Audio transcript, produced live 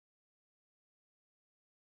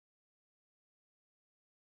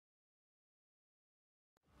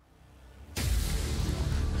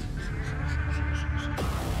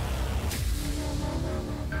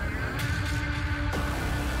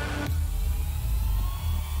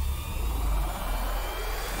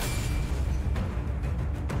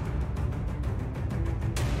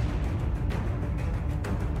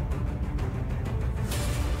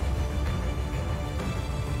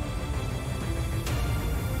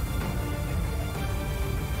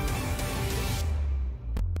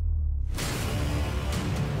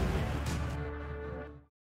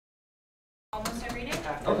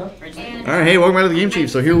Alright, hey, welcome back to the Game Chief.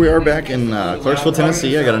 So here we are back in Clarksville,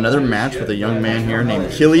 Tennessee. I got another match with a young man here named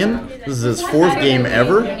Killian. This is his 4th game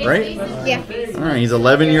ever, right? Yeah. Alright, he's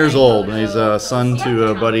 11 years old. He's a son to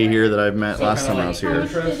a buddy here that I met last time I was here.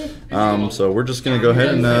 So we're just going to go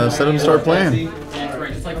ahead and set him to start playing.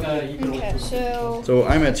 Okay, So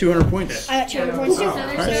I'm at 200 points. I'm at 200 points too.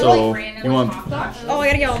 Alright, so you want... Oh, I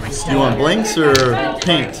gotta get all my stuff. You want blanks or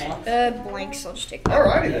paint? Blanks. I'll just take that.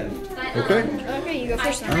 Alrighty then. Okay. Okay, you go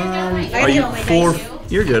first then. I Are gotta you get all my 4?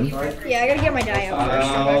 dice. You're good. Yeah, I gotta get my die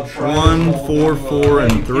out first. 1, 4, 4,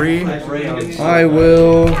 and 3. I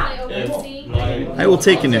will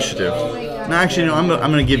take initiative. No, actually, no. I'm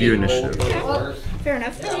gonna give you initiative. Fair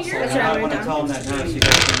enough. That's what I would have done.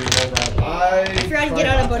 I forgot to get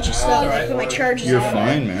out a bunch of stuff. I put my charges You're on.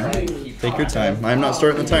 fine, man. Take your time. I'm not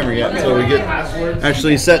starting the timer yet until we get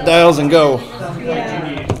actually set dials and go.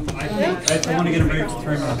 Yeah. I want to get a break to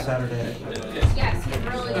tournament on Saturday.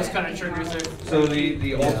 Those kind of triggers there. So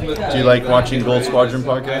the ultimate. Do you like watching Gold Squadron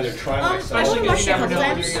podcast? I only watched it a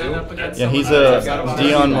couple times. Yeah, he's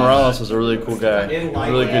Dion Morales is a really cool guy.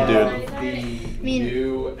 Really good dude. I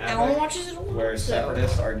mean, Alan watches it a lot, Where so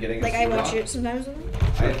separatists are getting. like I watch it sometimes.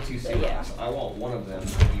 I have 2 seasons. I want one of them.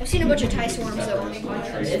 I've seen a bunch of tie swarms though.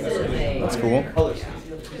 That's cool.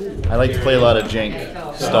 I like to play a lot of jank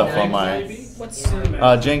stuff on my. What's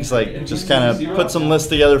Jank's like just kind of put some lists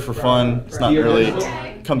together for fun. It's not really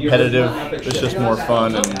competitive. It's just more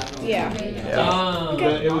fun and yeah.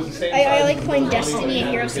 It was the same. I like playing Destiny and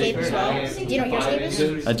Heroescape as well. Do you know what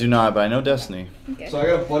Heroescape is? I do not, but I know Destiny. Okay. So I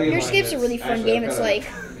got a buddy of mine Heroescape's a really fun that's game. It's kinda like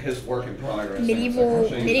his work in progress. medieval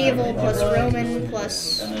plus Roman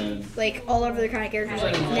plus like all other kind of characters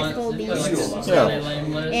like mythical beasts. Yeah.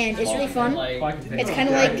 And it's really fun. It's kind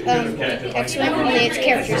of like X-Men, only it's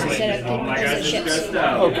characters instead of people instead of ships.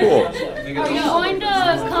 Oh, cool. Are you going to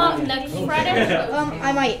come next Friday?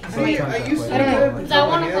 I might. I don't know. Because I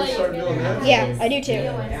want to play. Yeah, I do too.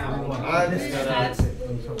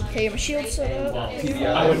 Okay, my shield set up.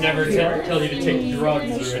 I would never tell you to take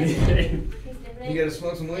drugs or anything. You gotta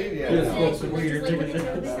smoke some weed? Yeah. Okay,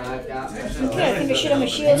 I think I should have my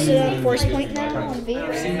shield set up. Force point now on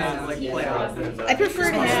Vader. I prefer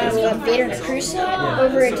to have Vader and a crew set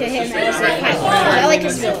over to him as a pilot. I like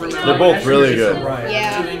his ability. They're both really good.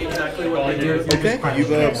 Yeah. Okay,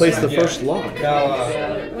 you've placed the first lock.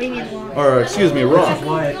 What do you mean long? Or, excuse me, rock.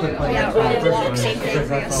 Why I quit playing. Yeah, rock, same thing, I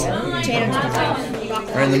guess. Potato, rock.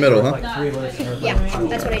 Right in the middle, huh? Yeah,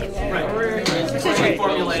 that's what I do. That's what I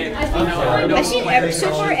try to do. I've seen so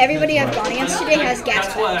far everybody I've gone against today has gas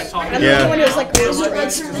clouds. I'm the only one who's like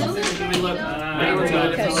asteroids.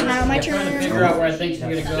 Okay, so now my turn. Figure out where I think she's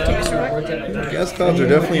gonna go. Gas clouds are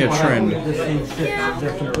definitely a trend.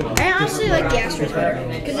 I honestly like the asteroids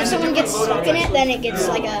better. Because if someone gets stuck in it, then it gets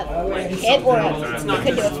like a hit or it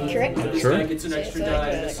could do a crit. Sure. It's an extra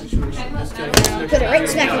die. Put it right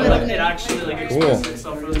smack in the middle of the It middle. actually like Cool. expresses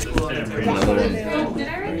itself really cool. Another one.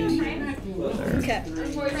 Okay.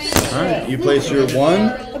 Alright, you place your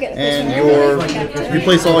 1, Okay. and you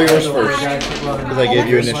place all yours first. Because I gave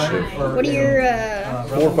you initiative. What are your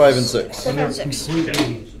 4, 5, and 6. 4, 5, and 6?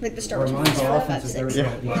 Like the Star Wars ones, 4, 5, 6. Yeah.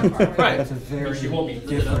 That's a very She won't be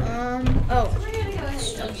different. Oh.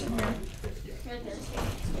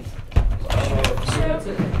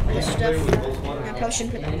 This stuff. I probably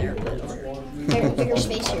shouldn't put that there. Bigger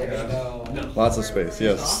space here. Lots of space,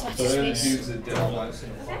 yes. Lots of space.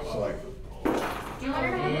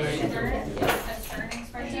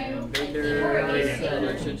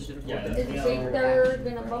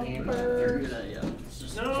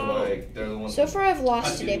 So far I've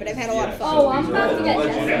lost today, but I've had a lot of fun. Oh, I'm about to get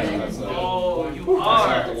tested. Oh, you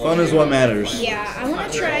are. Fun is what matters. Yeah, I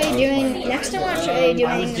want to try doing, next I want to try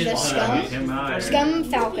doing the Scum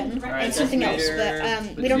Falcon, and something else,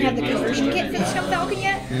 but we don't have the conversion kit for the Scum Falcon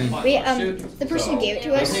yet. We, the person who gave it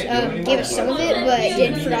to us, gave us some of it, but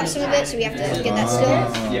forgot some of it, so we have to get that still,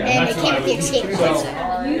 and it came with the escape pod set.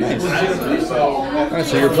 Nice. Alright,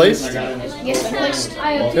 so you're placed? Yes, I'm placed.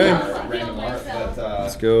 Okay.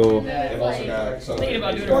 Let's go.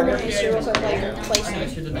 Order this here real quick while you're placing.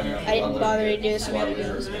 I didn't bother to do this when I did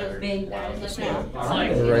this just now.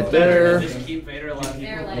 Right there. Just keep Vader alive.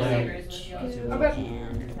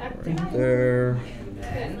 Right there.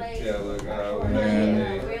 Yeah, look,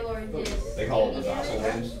 And they call it the vassal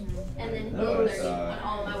wings. And then But,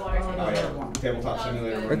 all my water. tabletop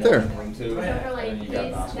simulator room Right there. one, room 2, Or and then like you got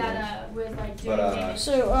things basketball. that with like But, doing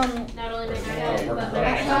So, not only make that, but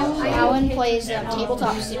like Alan plays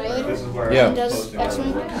tabletop simulator. This is where Yeah. I'm Does posting X-Men?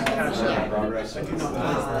 all the progress.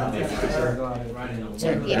 So,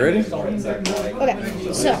 You yeah. ready?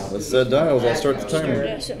 Okay, so, Let's set dials. I'll start the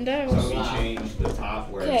timer. certain dials. We changed the top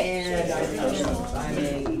where Okay.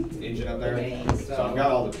 engine up there. So I've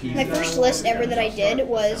got all the pieces. My first list ever that I did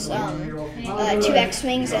was 2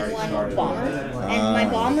 X-Wings and 1 bomber. And my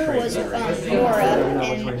bomber was Nora,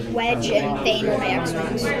 and Wedge and Thane were my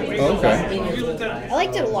X-Wings. Oh, okay. I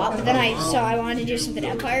liked it a lot, but then I wanted to do something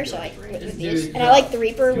Empire, so I went with these. And I like the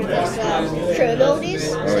Reaper with his crew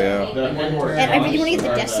abilities. Oh yeah. And I really want to get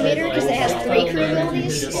the Decimator because it has 3 crew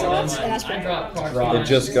abilities slots, and that's pretty cool. It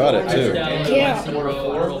just got it too. Yeah. The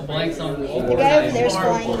guy over there is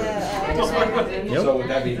flying the Decimator. So with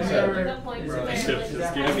that being said, we've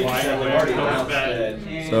already announced that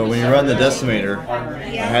So when you run the Decimator,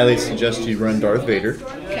 I highly suggest you run Darth Vader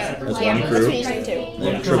Okay. as Yeah, one that's crew, what he's doing too.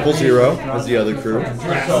 and 000 as the other crew.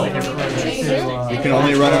 You can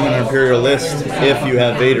only run on an Imperial list if you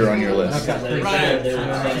have Vader on your list.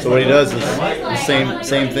 So what he does is the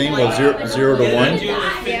same thing. Well, 0 to 1.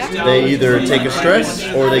 Yeah. They either take a stress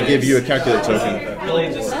or they give you a calculate token.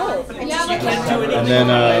 Oh, And then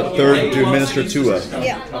third to administer Tua.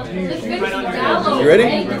 yeah. You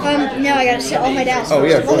ready? No, I gotta set all my doubts. Oh,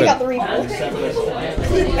 yeah, I've go only ahead. got the Reaper.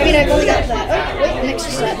 I mean, I've only got that. Oh, wait, next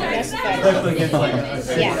is that. That's the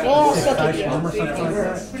fighter. Yeah, well, I'll still keep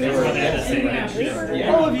you.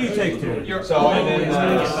 All of you take 2. so and then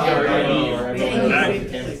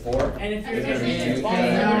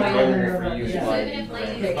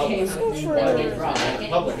Let's go for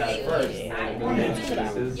public has first.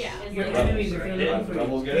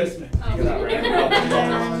 Rebels get it. I don't know about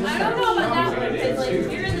that one, because like you're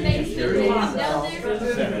in the main street down there.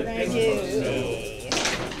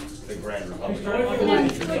 The Grand Republic.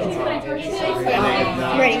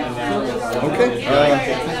 Ready.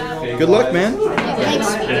 Okay. Good luck, man. Thanks.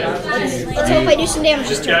 Let's hope I do some damage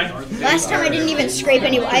this turn. Last time I didn't even scrape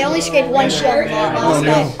any. I only scraped 1 shield on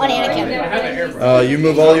Anakin. You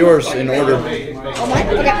move all yours in order Oh, mine?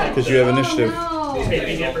 Okay. because you have initiative.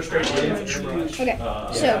 Okay.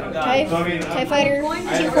 So, TIE Fighter,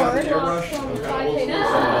 2 forward.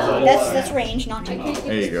 That's range, not 2.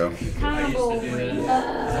 There you go. I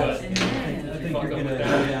think you're gonna go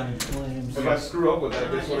down in flames. If I screw up with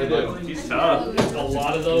that, that's what I do. He's tough. A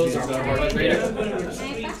lot of those are hard to read.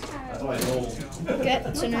 Okay,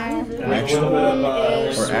 so now Action. one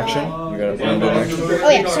is. Or action. You gotta put into action. Oh,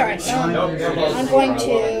 yeah, sorry. I'm going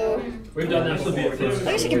to. We've done that to be at first.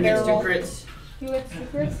 I guess I can barrel roll.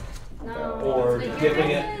 Or dipping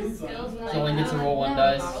it. only gets to roll 1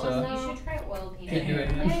 dice, so can't do it.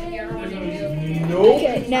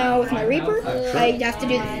 Okay, now with my Reaper, I have to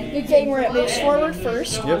do the thing where it moves forward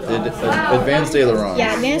first. Yep. Advanced aileron.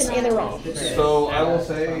 Yeah, advanced aileron. So I will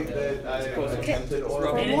say that I attempted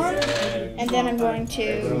One more, and then I'm going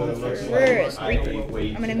to. Where is Reaper?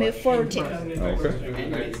 I'm going to move forward 2.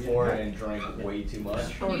 Okay. before and drank way too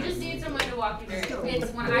much. You just need someone to walk you through.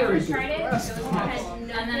 It's when I first tried it, it was and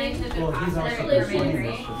then I took it off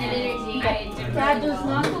and Dad does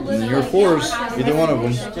not Your 4s. Either one of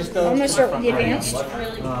them. I'm going to start with the advanced.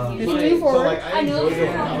 Move forward. I know it's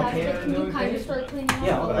not bad, but can you kind of start cleaning up?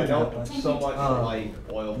 Yeah, But I don't so much like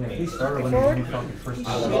oil He paint. started when Forward. you fucking first I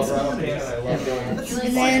love oil paint and I love doing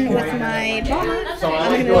And then with my bomber, So I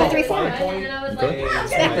I'm like going to move going 3 forward. And I was Okay.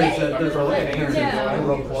 like, There's a little parent I'm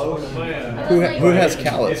real close. Who has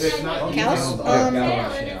callus? Callus?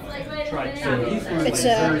 It's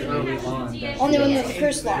only one with the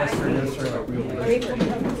first slot. Reaper.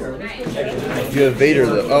 You have Vader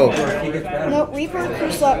though. Oh, No, Reaper,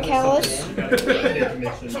 crew slot, Callus.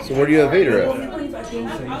 so where do you have Vader at?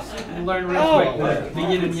 Learn real Oh. quick.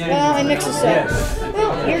 Begin and Well, I mixed this up.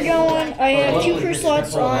 Well, you're going. I have 2 crew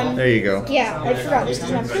slots on. There you go. Yeah, I forgot this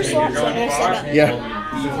doesn't have crew slots, so I'm gonna set up. Yeah.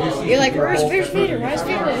 You're like, where's Vader? Why is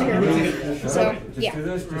Vader over here? So, yeah.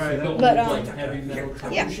 But,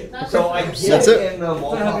 yeah. So I That's it.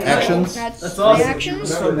 Actions. That's my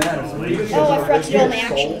actions. Oh, I forgot to do all my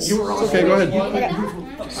actions. Okay, go ahead. Okay.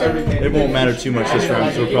 So, It won't matter too much this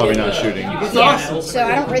round, so we're probably not shooting. yeah. So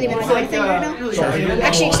I don't really want to do anything right now.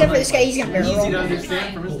 Actually, except for this guy, he's gonna barrel roll.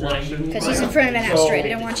 Because he's in front of an asteroid. I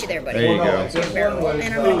don't want you there, buddy. There you go. Barrel roll.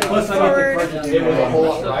 And I'm gonna move forward. It was a whole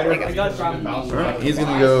lot lighter. Alright, he's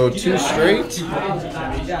gonna go 2 straight.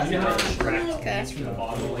 Okay.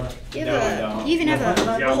 You even have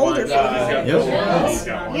a holder for the Yep.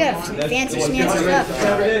 You have some fancy smancy stuff.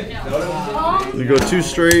 You go 2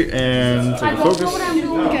 straight and take a focus.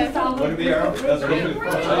 Okay.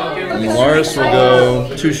 And Lars will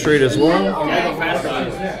go 2 straight as well.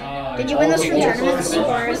 Did you win those from tournaments,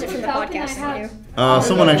 or is it from the podcast that you do?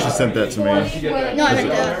 Someone actually sent that to me. No,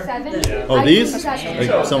 I meant the. Oh, these?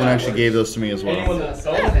 Like, someone actually gave those to me as well.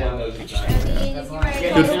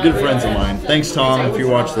 Good friends of mine. Thanks, Tom, if you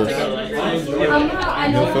watch this.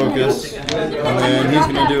 He'll focus. And then he's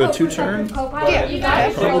going to do a 2-turn.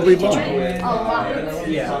 Yeah. Probably bomb.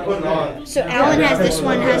 So Alan has this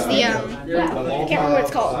one, has the, I can't remember what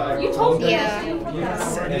it's called. The,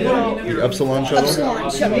 The Epsilon shuttle. Epsilon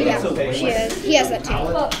shuttle, yeah. He has that too.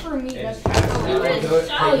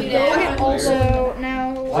 Okay, so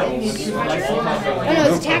now it's my turn. Oh no,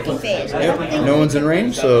 it's attacking phase. Yep. No one's in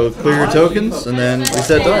range, so clear your tokens and then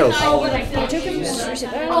reset dials. Tokens,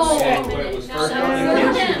 reset dials.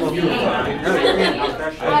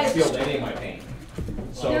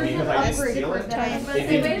 So because I can seal it, it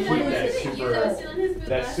didn't keep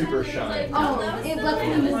that super shine. Oh, it left me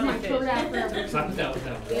with my throat out forever.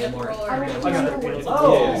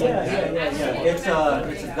 Yeah. It's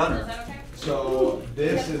a gunner. So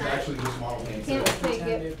this is actually just model paint. Can't take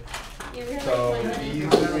it. So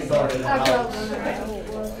these started out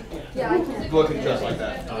looking just like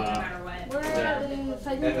that.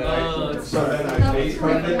 And then so then I base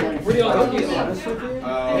coated it.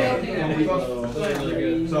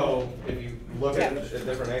 So if you look at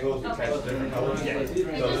different angles, you catch different colors. So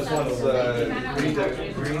this one's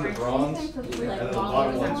green to bronze, and then the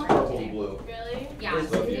bottom one's purple to blue. Yeah.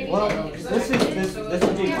 Well, this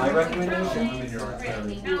would be my recommendation. Okay.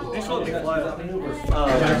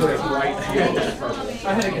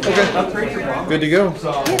 Good to go.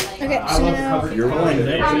 Okay, so now You're one. to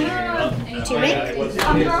make. I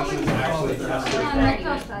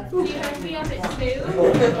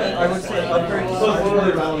would say upgrade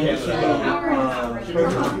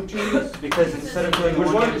because instead of doing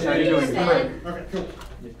one, you're doing 3.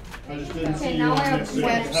 Okay, now so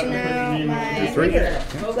now my Three.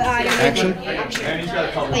 action. Action.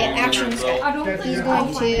 Oh yeah, action's guy. He's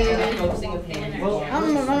going to.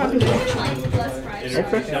 I'm not gonna do action.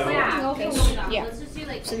 Yeah.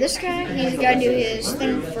 So this guy, he's got to do his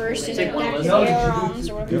thing first. His attack arms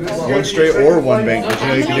or whatever you call it. 1 straight or 1 bank. Did you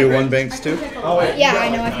know you can do 1 banks too? Yeah, I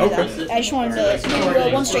know I can do that. I just wanted to go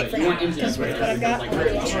 1 straight for now because with what I've got, I'll do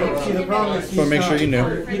 1 straight. So make sure you knew.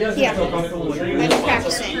 Yeah. I've been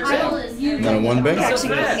practicing. So. And then a 1 bank. Practicing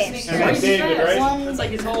for games.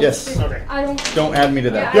 Yes. Don't add me to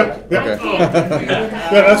that. Yep. Okay. Yeah,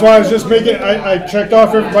 that's why I was just making. I checked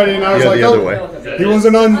off everybody, and I was Yeah, like, the other oh, way. he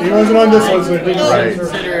wasn't on this one, so it didn't. Right.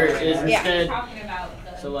 Consider is Yeah. instead.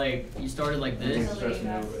 So like you started like this.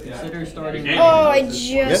 Consider starting. Oh, I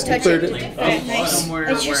just touched cleared it. it. Okay, nice. Somewhere I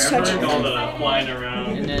just where touched it. All the flying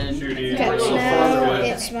around, And then shooting. Okay, so now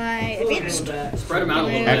it's my advanced. spread them out a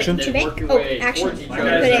little bit. Action. then To make? work your Oh, way action. towards each Put other.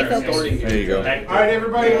 a focus. Starting There you go. All right,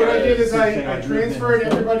 everybody. What I did is I transferred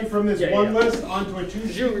everybody from this one list onto a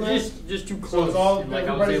 2-sheet list. Just too So close. it's all Like,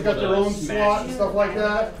 I was everybody's got able their to own smash, slot and stuff like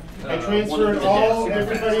that. I one of transferred the all desks.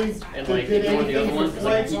 everybody And, that like, did one of the anything other for ones, like,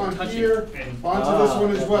 flags keep on touching. here onto this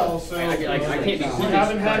one as well. So I can't be we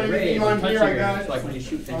haven't had anything on here. I got. like when you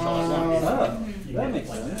shoot things all at once. That makes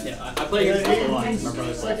sense. Yeah, I play against the lines. My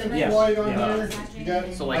brother's like, Second flight on here. You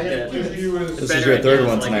got. So, like, I got the- just you as. This is your third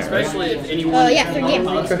one tonight, right? Especially if anyone Yeah, third game.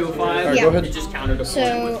 pops to a 5, Alright, go ahead. it just counted a 4.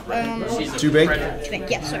 So, She's a 2 bank? predator, 2 bank.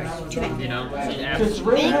 Yeah, sorry. 2 bank. You know, she Bank averages and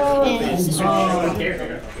this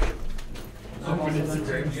one.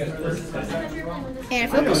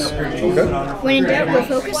 And focus. Okay. When in doubt, go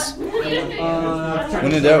focus.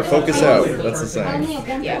 When in doubt, focus out. That's the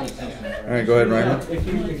saying. Yeah. All right, go ahead, Reimer.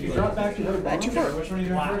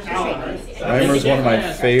 2-4. Reimer's one of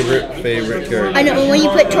my favorite characters. I know, when you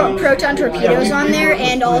put proton torpedoes on there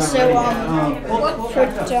and also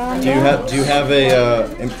proton. Do you have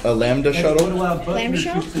a lambda shuttle? Lambda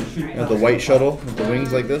shuttle? The white shuttle with the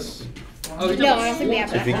wings like this? No, I don't think we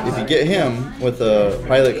have If you that. get him with a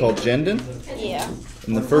pilot called Jendon, Yeah.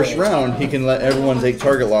 in the first round he can let everyone take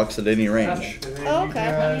target locks at any range. Oh,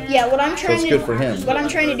 okay. Yeah, what I'm trying it's to good for him. What I'm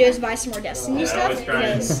trying to do is buy some more Destiny stuff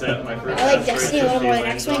because I like Destiny a little more than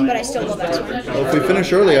X-Wing, but I still love X-Wing. Well, if we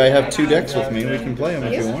finish early, I have 2 decks with me. We can play them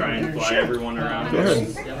if you Try want. and fly everyone around. Go ahead.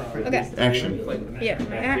 Okay. Action. Yeah.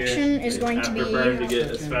 Action is going to be. Prepared to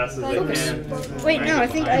get as fast as they can. Wait, no, I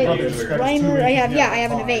think I Reimer. I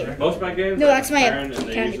have an evade. Most of my games. No, that's my turn, and they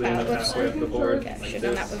academy usually end pilot. up Whoops. halfway up the board. Okay, I should have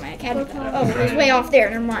done that with my academy pilot. Oh, it was way off there.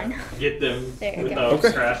 Never mind. Get them There you go. without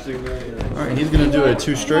Okay. crashing them. All right, he's gonna do a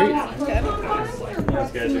 2 straight. Okay.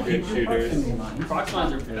 These guys are good shooters. Prox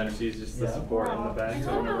lines are And she's just the support in the back. So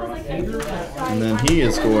whenever I And then he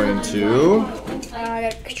is going to I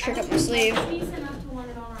gotta trick up my sleeve.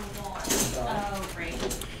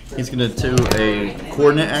 He's going to do a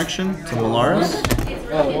coordinate action to Malaris.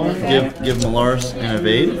 Give Malaris an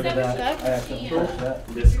evade.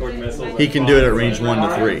 He can do it at range 1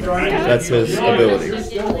 to 3. That's his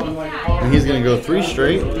ability. And he's going to go 3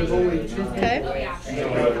 straight. Okay.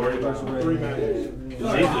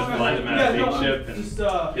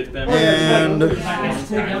 And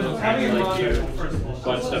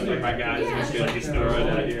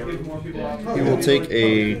he will take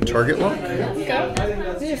a target lock.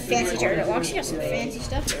 Okay. These are fancy target locks. You got some fancy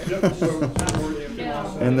stuff here.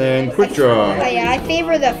 And then quick draw. Oh yeah, I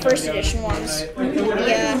favor the first edition ones.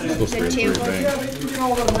 The 2.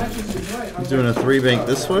 He's doing a 3 bank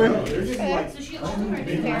this way.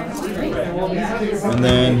 And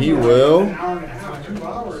then he will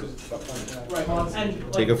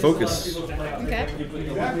take a focus. Okay.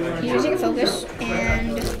 Using a focus,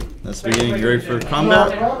 and that's the beginning. You ready for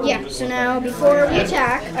combat? yeah. So now, before we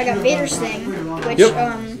attack, I got Vader's thing, which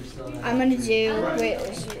I'm gonna do. Wait,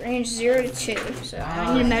 it's range 0 to 2. So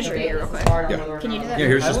I need to measure it here real quick. Yeah. Can you do that? Yeah,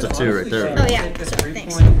 here's just a 2 right there. Oh yeah. So,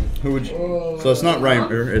 thanks. Who would you? So it's not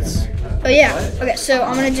Reimer. It's Oh yeah. Okay. So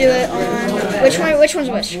I'm gonna do it on which one? Which one's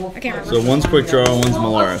which? I can't remember. so one's quick draw, one's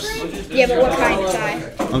Malaris. Yeah, but what kind of tie?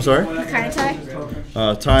 I'm sorry. What kind of tie?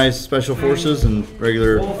 Ties, special forces, and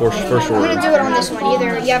regular first I'm order. gonna do it on this one.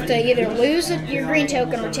 You have to either lose your green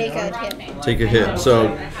token or take a hit. Take a hit.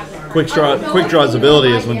 So quick draw's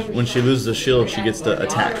ability is when she loses a shield, she gets to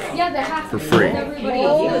attack for free.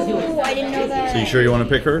 Oh, I didn't know that. So you sure you want to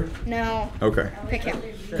pick her? No. Okay. Pick him.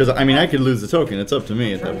 Because I mean, I could lose the token. It's up to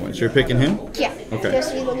me at that point. So you're picking him? Yeah. Okay.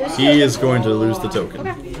 Just either lose He is going to lose the token.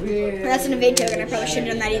 Okay. That's an evade token. I probably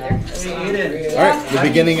shouldn't have done that either. All right. The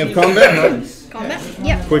beginning of combat. Combat?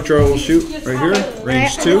 Yeah. Quick draw will shoot right here.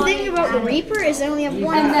 Range The 2. thing about the Reaper is I only have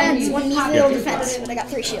 1 defense, 1 measly little defense, but I got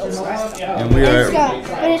 3 shields. And we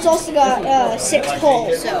But it's also got 6 pull,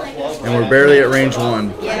 so. and we're barely at range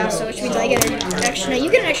 1. Yeah, so which means I get an extra. No, you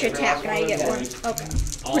get an extra attack, and I get 1. Okay.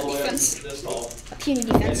 1 defense. A puny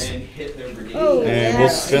defense. Oh, And we'll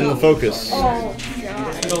spin the focus. Oh,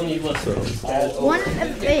 God. 1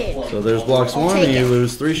 evade. So there's blocks 1, and you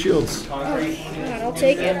lose 3 shields. Oh, God, I'll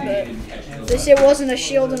take it, but this it wasn't a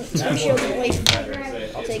shield and 2 shields in place.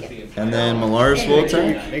 I'll take it. And then Malaris will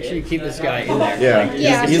attack. Make sure you keep this guy in there. Yeah,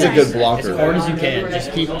 Yeah, he's a good blocker. As hard as you can.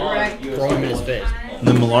 Just keep throwing him in his face. And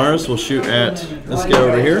then Malaris will shoot at this guy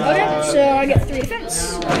over here. Okay, so I get 3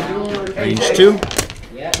 defense. Range 2.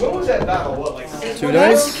 What was that battle? What, like 2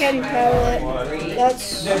 That's dice. Caddy Pilot.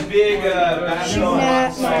 That's the big battle shooting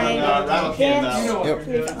at my dance. Yep.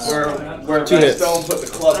 3 defense. where 2 hits. Stone put the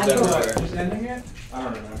clubs everywhere?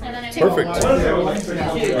 Perfect.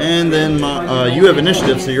 And then you have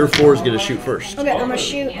initiative, so your 4s get to shoot first. Okay, I'm gonna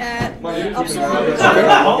shoot at Upsilon with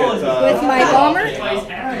my bomber.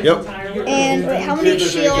 Yep. And wait, how many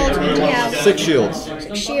shields do you have? 6 shields.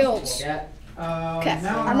 6 shields. Okay,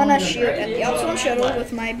 I'm gonna shoot at the Upsilon shuttle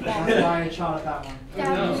with my bomber.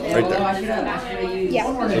 Right there.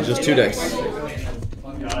 Yeah. So just 2 dice.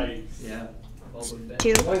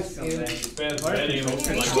 2. Range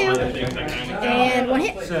 2. And 1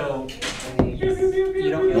 hit.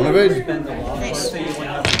 One evade. Nice.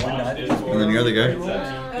 And then your other guy.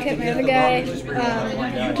 Okay, my other guy.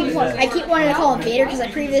 I keep wanting to call him Vader because I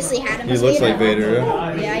previously had him He as looks Vader. like Vader,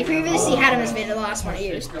 yeah. Yeah, I previously had him as Vader, the last one I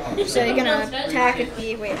used. So you're gonna attack at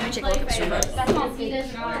the. Wait, let me take a look at this. Well,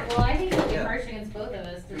 I think it'll be harsh against both of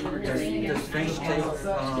us. I'm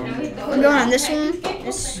going on this one.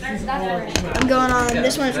 I'm going on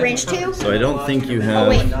this one. It's range 2. So I don't think you Oh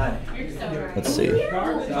wait, have. Let's see. no,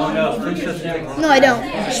 I don't.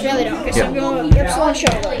 I just really don't. Okay, so I'm going with Epsilon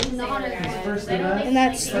Shuttle, and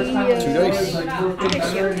that's the 2 dice.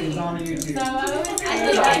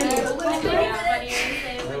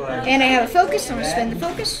 And I have a focus. I'm gonna spend the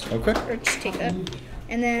focus, Okay. or just take that,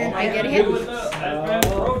 and then I get a hit. Good.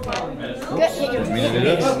 Hit your.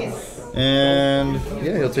 It is. And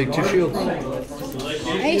yeah, he'll take 2 shields.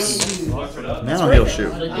 Nice. Now he'll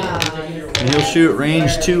shoot. And he'll shoot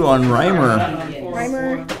range 2 on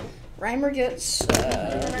Reimer. Reimer gets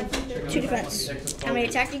 2 defense. How many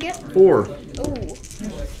attack do you get? 4. Ooh.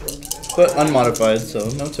 But unmodified, so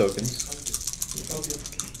no tokens.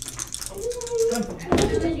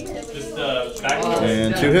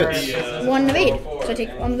 And 2 hits. 1 evade. So I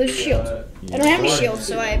take 1 loose shield. I don't have any shields,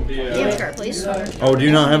 so I damage card, please. Oh, do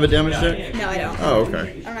you not have a damage deck? No, I don't. Oh, okay. I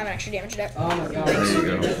don't have an extra damage deck. There you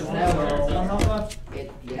go.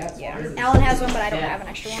 Yeah. Alan has one, but I don't have an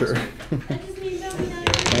extra one. Sure.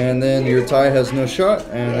 And then your tie has no shot,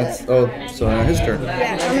 and that's so now his turn.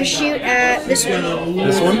 Yeah, I'm gonna shoot at this one.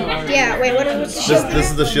 This one? Yeah, wait, what's the shield? This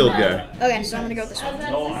is the shield guy. Okay, so I'm gonna go with this one.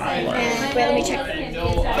 And wait, let me check.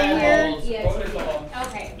 Finger.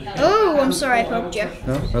 Oh, I'm sorry, I poked you.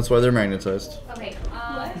 No, that's why they're magnetized. Okay.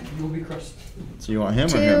 So you want him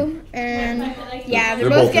or him? 2, and yeah, They're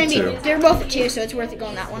both gonna at be. 2. They're both at 2, so it's worth it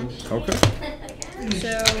going that one. Okay.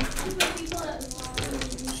 So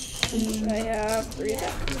I have 3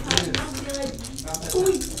 attack.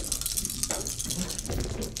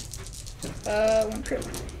 One crit.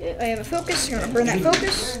 I have a focus. I'm gonna burn that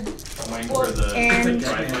focus. And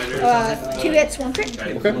 2 hits, 1 crit.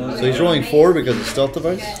 Okay. So he's rolling 4 because of stealth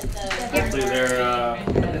device. Yep.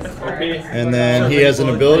 And then he has an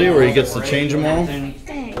ability where he gets to change them all.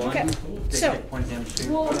 Dang, okay. So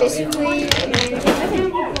basically,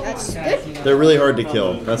 that's good. They're really hard to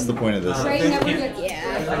kill. That's the point of this.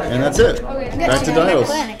 Yeah. And that's it. Back to dials.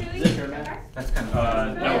 That's kind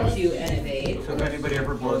of so if anybody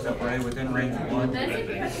ever blows up right within range of 1,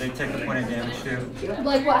 they take a point of damage too.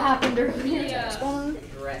 Like what happened during spawn?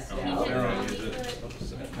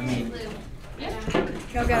 I mean,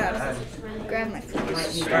 Y'all gotta grab my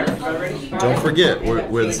focus. Don't forget,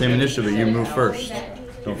 we're the same initiative, but you move first.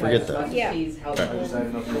 Don't forget that. Yeah. Okay.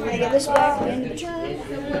 I get this back at the end of the turn.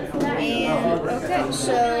 And okay,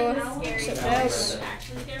 so that's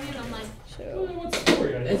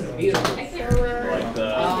It's beautiful.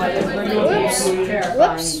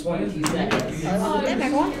 Whoops. Put that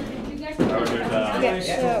back on. Okay,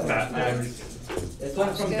 so This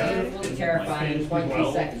one's from terrifying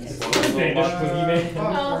 22 seconds.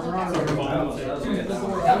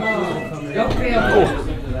 Don't fail.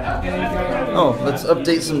 Oh, let's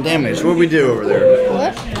update some damage. What do we do over there?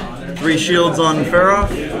 what? 3 shields on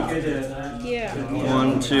Feroph. Yeah.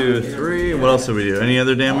 1, 2, 3. What else did we do? Any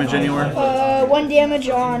other damage anywhere? 1 damage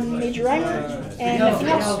on Major Reimer and nothing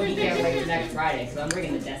else. Next Friday, so I'm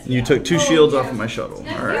bringing the Destiny. You took 2 shields off of my shuttle.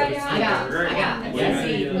 All right. I got a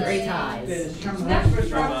Destiny, great ties.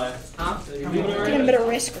 Huh? Taking a bit of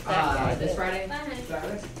risk with that. This Friday?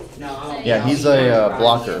 No. Yeah, he's a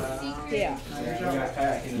blocker. Yeah.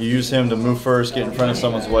 You use him to move first, get in front of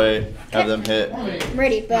someone's way, have them hit. I'm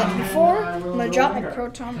ready, but before, I'm gonna drop my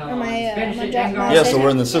proton, or my, I'm gonna drop my Yeah, so we're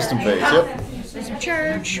in the system phase. Yep. some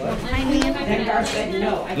charge, one behind me.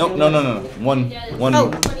 Nope, no. One.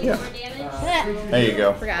 Oh. Yeah. Ah, There you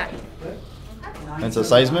go. forgot. It's a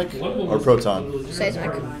seismic or proton?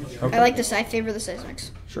 Seismic. Okay. I like this, I favor the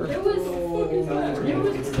seismics. Sure.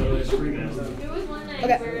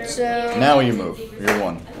 Okay, so Now you move. You're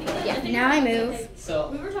 1. yeah, now I move.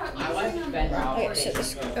 So, my wife spent Okay, so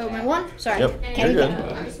this my 1. Sorry. Yep. Can't You're eat good.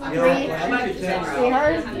 that. 3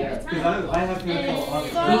 hard.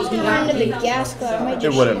 Thought into the gas cloud. I might It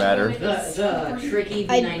just wouldn't matter. the tricky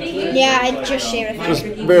I V19. just shaved it. Just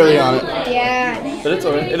barely on it. Yeah. But it's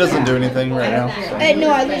alright. It doesn't do anything right now. So.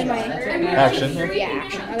 No, I lose my Action. yeah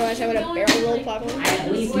action. Otherwise, I would have barely rolled properly.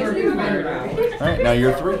 At least you're Alright, now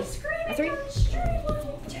you're 3. A 3.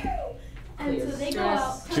 And so they go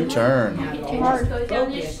out. 2 turn. Too hard. Goes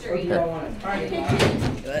down this street. Here. I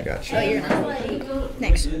got Oh, you. you're not.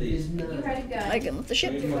 Next. You had to go. I can lift the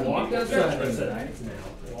ship. Okay,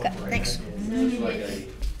 thanks.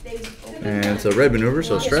 And it's a red maneuver,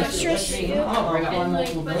 so stress. Stress. I'm bringing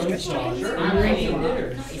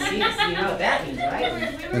dinner. See what that means, right?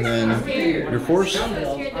 And then your force.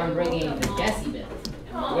 I'm bringing the Jesse bill.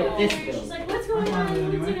 With this bill. Like, what's going on?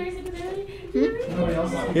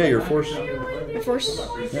 Yeah, your force. My force.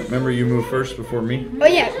 Yeah, remember you move first before me? Oh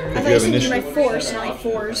yeah, I thought you have said you my initiative. force, not my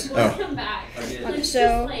fours. Oh. Okay,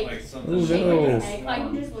 so Oh no.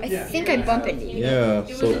 I think I bump into you. Yeah,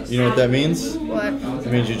 so you know what that means? What? It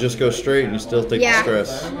means you just go straight and you still take Yeah. the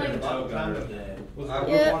stress.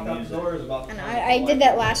 Yep. And I did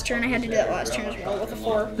that last turn. I had to do that last turn as well with a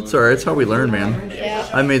 4. It's alright, it's how we learn, man. Yeah.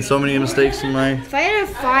 I made so many mistakes in my... If I had a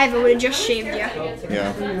 5, I would have just shaved you.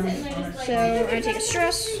 Yeah. So I'm gonna take a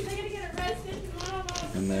stress.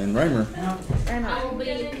 And then Reimer.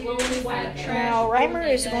 Now Reimer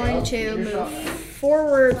is going to move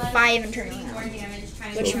forward 5 and turn around.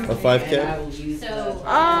 Which A 5K?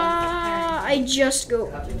 I just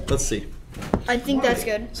go. Let's see. I think that's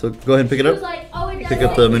good. So go ahead and pick it up. Pick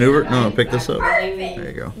up the maneuver. No, pick this up. There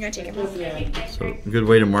you go. I'm gonna take it. So a good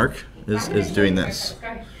way to mark is doing this.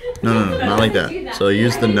 No, not like that. So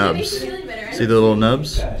use the nubs. See the little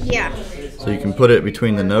nubs? Yeah. So you can put it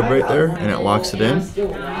between the nub right there, and it locks it in.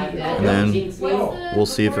 And then we'll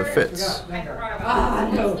see if it fits.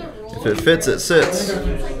 If it fits, it sits.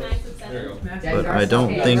 But I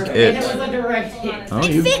don't think it. Oh,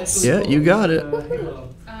 It fits. Yeah, you got it.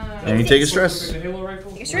 And you take a stress.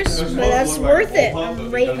 Yeah. get stressed, but that's worth it.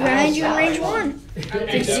 I'm right behind you in range 1.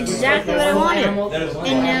 That's exactly what I wanted.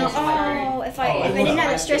 And now, oh, if I didn't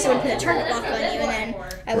have the stress, I would put a target lock on you, and then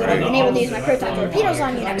I would have been able to use my proton torpedoes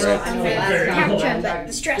on you next attack turn. But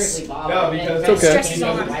the stress, It's the stress is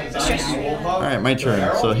on. The stress is on. All right, my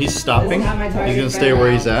turn. So he's stopping. He's gonna stay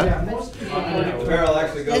where he's at.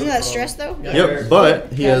 Isn't that stress though? Yep,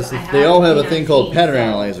 but he has. They all have a thing called pattern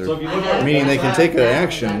analyzer, meaning they can take an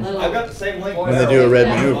action when they do a red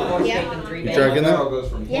maneuver. Yeah. You tracking that?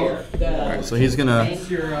 Yeah. All right, so he's gonna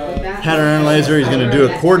pattern analyzer. He's gonna do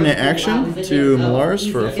a coordinate action to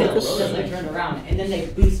Molaris for a focus.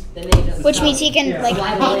 Which means he can, like,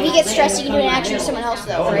 if he gets stressed, he can do an action to someone else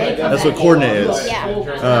though, right? That's what coordinate is. Yeah.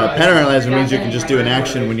 Pattern analyzer means you can just do an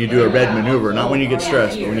action when you do a red maneuver, not when you get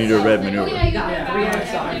stressed, but when you do a red maneuver.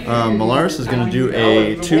 Molaris is going to do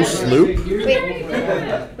a 2 sloop.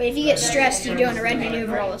 Wait, if you get stressed, you're doing a red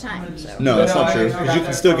maneuver all the time. So. No, that's not true, because you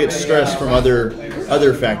can still get stressed from other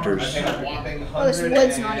factors. Oh, this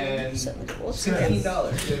wood's not even. So we'll see that.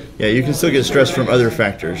 Yeah, you can still get stressed from other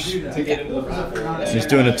factors. He's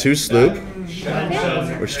doing a 2 sloop,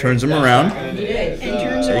 which turns him around.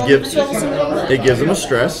 It gives him a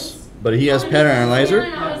stress, but he has pattern analyzer.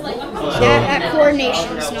 That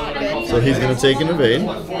coordination is not good. So he's going to take an evade.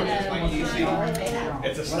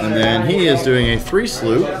 And then he is doing a 3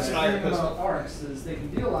 sloop. This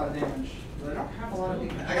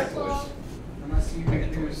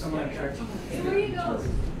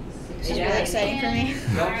is really exciting for me.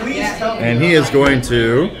 And he is going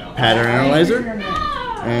to pattern analyzer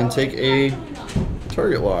and take a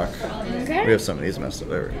target lock. Okay. We have some of these messed up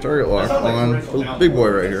there. Target lock on the big boy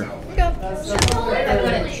right here.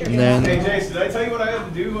 And then, Hey Jason, did I tell you what I had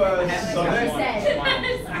to do Sunday?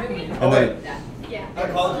 and then I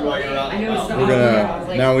called you while you were out. we're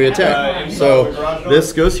gonna, now we attack. So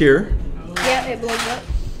this goes here. Yeah, it blows up.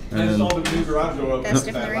 And That's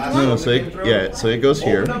different than range 1. no, so it goes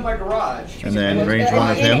here. And then range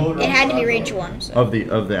 1 of him. It had to be range 1. So. Of the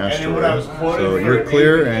asteroid. So you're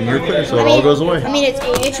clear and you're clear, so it all goes away. I mean,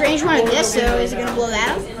 it's range 1 of this, so is it going to blow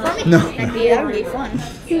that up for me? No. That would be fun.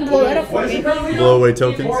 You can blow that up for me. Blow away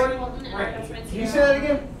tokens. You say that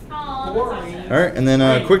again? Alright, and then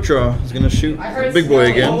Quick Draw is going to shoot the big boy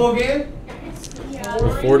again.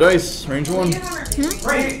 With 4 dice, range 1. Wait,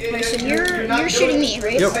 so you're shooting me,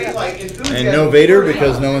 right? Yep. And no Vader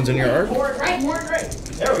because no one's in your arc.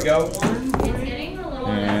 There we go.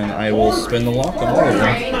 And I will spin the lock on all of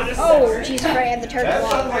them. Oh, jeez, I had the target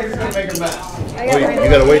lock. Oh, you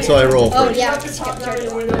gotta wait till I roll Oh, first. yeah, let's get the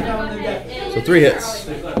target lock. So 3 hits.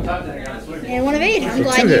 And 1 evade. I'm So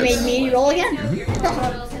glad 2 you hits. made me roll again.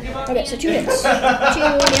 Okay, so 2 hits. 2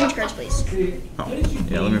 damage cards, please. Oh,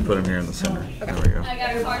 yeah, let me put him here in the center. There we go.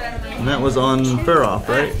 And that was on Feroph,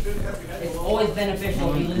 right? It's always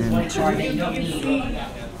beneficial if you lose one card that you don't need.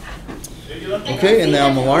 Okay, and now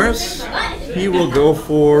Molaris, he will go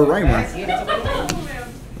for Reimer.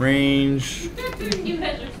 Range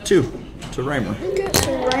 2 to Reimer. Okay,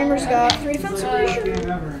 so Reimer's got 3 defense, I'm pretty sure.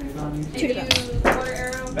 2 defense.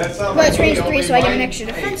 But it's range 3, so I get an extra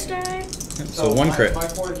defense die. So 1 crit. Ooh,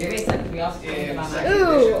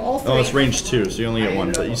 all 3. Oh, it's range 2, so you only get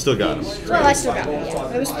 1, but you still got him. Well, I still got it,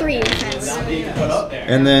 yeah. It was 3 defense.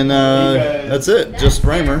 And then that's it, just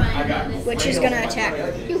Reimer. Which is gonna attack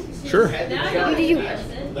you. Sure. You.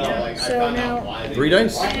 So now 3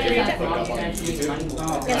 dice. 3 attack. Against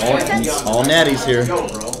 4 defense. All natties here.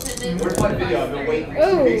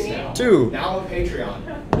 Ooh. 2. Now on Patreon.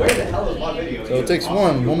 Where the hell is my video? So it takes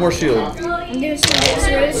 1 more shield. I'm doing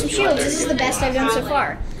some shields. This is the best I've done so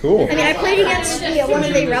far. Cool. I mean, I played against one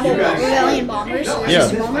of the Rebellion bombers,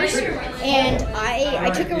 Yeah. bombers, and I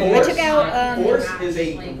took out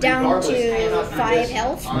down to 5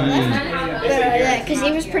 health left, but because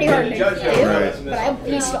it was pretty hard to do. Right. But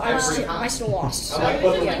I still lost. So.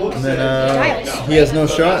 And then he has no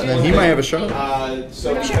shot, and then he might have a shot.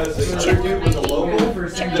 So because this other dude was a local, the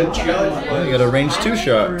judge Oh, you got a range 2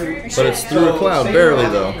 shot, but it's through a cloud, barely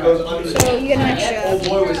though. So you get an extra. old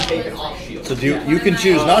boy was taken off shield. So you can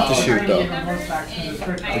choose not to shoot though.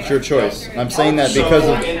 It's your choice. I'm saying that because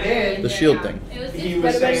of the shield thing. He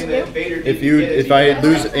was saying that Vader If I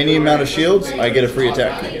lose any amount of shields, I get a free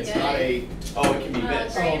attack. it's not a, oh, it can be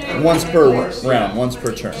this. Once per round, once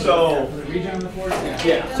per turn. So,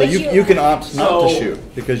 yeah. So you can opt not to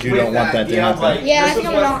shoot because you don't want that to happen. Yeah, I think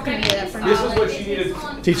I'm not going to do that for now. This is what you needed.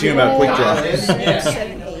 Teaching you about quick draw.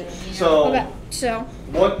 7, 8. So, Okay, so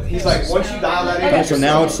He's like, once you dial that in. Okay, so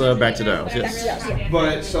now it's back to dials. Back to Yes. dials, yeah.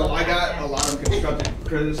 But so I got a lot of constructive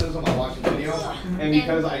criticism. I watched the video, and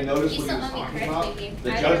because I noticed what he was talking about,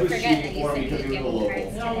 the judge was cheating for him because he was a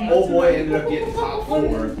local. Old boy ended up getting top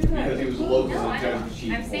 4 because he was a local and the judge was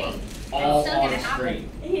cheating for him. All on screen.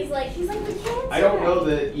 He's like, we can't. I don't know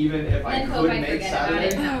that even if I could make Saturday,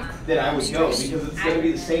 that I would go because it's going to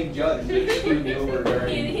be the same judge that screwed me over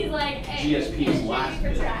during GSP's last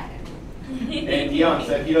visit. And Dion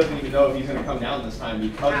said he doesn't even know if he's going to come down this time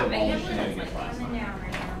because of all the shenanigans last time.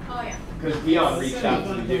 Oh yeah. Because Dion reached out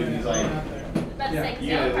to the dude and he's like, you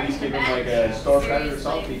can at least give him like a store credit or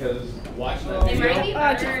something because watching that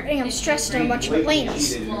video. I'm stressed on a bunch of planes,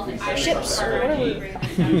 ships, or whatever.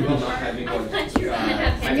 And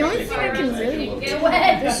the only thing I can really do,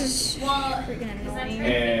 this is freaking annoying.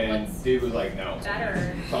 And dude was like, no.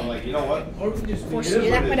 So I'm like, you know what? Forced to do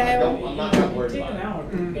that, but I'm not that worried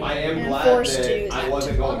about it. I am glad that I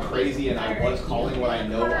wasn't going crazy and I was calling what I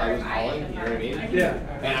know I was calling, you know what I mean? Yeah.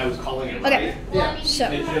 And I was calling it Okay, right.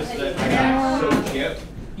 so. It's just that I got so chipped.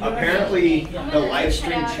 Apparently, the live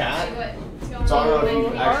stream chat, so I don't know if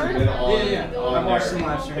you've actually been on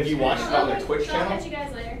there. If you watched it on their Twitch channel, watch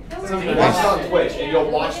it on Twitch and you'll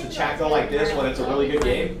watch the chat go like this when it's a really good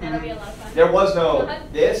game. There was no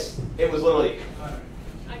this, it was literally,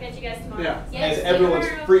 I'll get you guys tomorrow. Yeah. as everyone's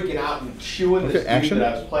freaking out and chewing this dude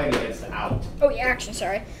that I was playing against out. Oh, yeah, action,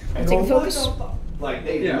 sorry. And Take a going, focus. like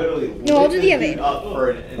they literally No, I'll do lit the this evade. dude up for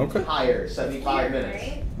an entire 75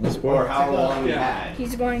 minutes. Or however long we had.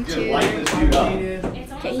 He's going Just to. light this dude up.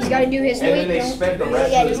 Okay, he's got to do his And then weight. they spent the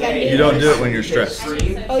rest Yeah, of he's the got to day. do You don't do it when you're stressed.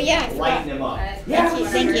 Oh, yeah, I forgot. Lighting him up.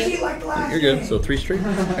 Thank you. You're good. So 3 straight.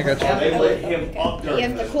 I got They you. lit him up You during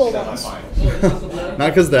have the the cool ones. semifinals. Not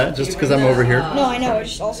because that, just because I'm over here. No, I know, it's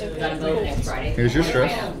just also the cool ones. Here's your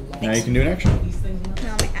stress. Now you can do an action.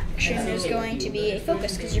 Now my action is going to be a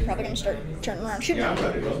focus because you're probably going to start turning around shooting. Yeah, I'm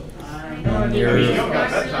ready to go. You're, You don't got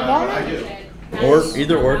that time, but I do. or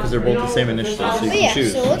either or, because they're both the same initiative, so you But can yeah,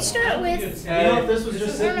 choose. so let's start with. If this was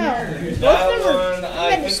just I don't know. Both of them are.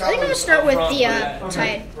 I think I'm gonna start with the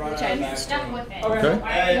tide. Stuck with it. Okay.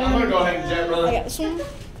 Hey, I'm gonna go ahead and jet, I brother. got this one,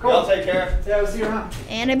 Y'all take care. Yeah, we'll see you around.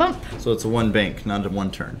 and I bump. So it's a 1 bank, not a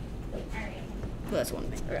 1 turn. Well, that's one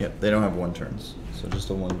thing. Okay. Yep, they don't have 1 turns. So just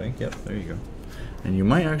a 1 bank. Yep, there you go. And you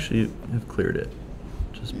might actually have cleared it.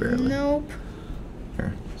 Just barely. Nope.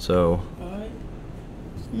 Here. So,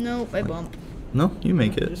 Nope, I bump. no, you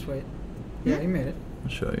make it. Just wait. Yeah, you made it. I'll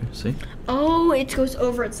show you. See? Oh, it goes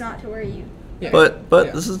over. It's not to where you. But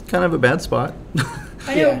Yeah. this is kind of a bad spot.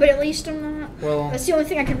 I know, Yeah. but at least I'm not. Well, That's the only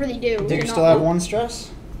thing I could really do. do you not still have bump. 1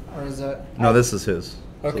 stress? Or is that. No, this is his.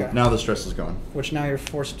 So Okay. now the stress is gone. Which now you're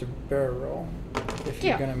forced to barrel roll if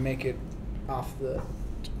you're Yeah. gonna make it off the.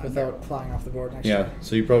 Without flying off the board next Yeah, turn.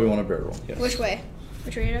 so you probably want to barrel roll. Yes. Which way?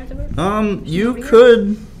 Which way do you have to go? You Over here?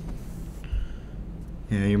 could.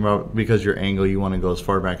 Yeah, because your angle, you want to go as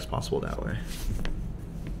far back as possible that way.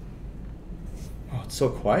 Oh, it's so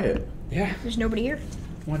quiet. Yeah. There's nobody here.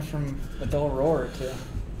 Went from a dull roar to.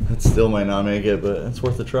 That still might not make it, but it's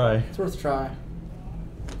worth a try. It's worth a try.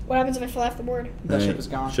 What happens if I fly off the board? That Right. ship is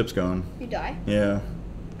gone. Ship's gone. You die. Yeah.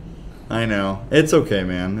 I know. It's okay,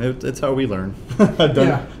 man. It's how we learn. I've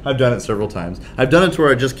Yeah. done it several times. I've done it to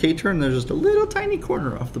where I just K-turn and there's just a little tiny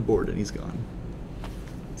corner off the board and he's gone.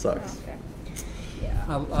 Sucks. Okay.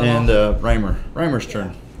 Yeah. And Reimer's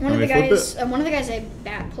turn. One of Want the me to flip guys, it? one of the guys I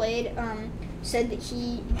bat played, said that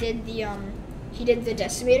he did the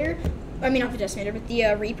decimator. I mean, not the decimator, but the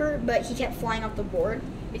reaper. But he kept flying off the board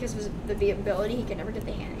because of the ability. He could never get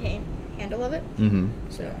the handle of it. Mm-hmm.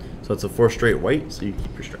 So. So it's a 4 straight white, so you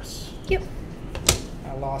keep your stress. Yep.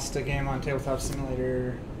 I lost a game on Tabletop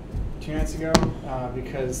Simulator 2 nights ago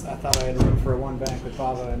because I thought I had room for a 1 bank with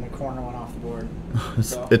Baba and the corner went off the board.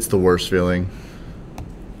 So. It's the worst feeling.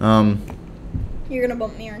 You're gonna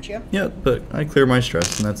bump me, aren't you? Yeah, but I clear my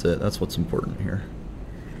stress and that's it. That's what's important here.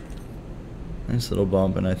 Nice little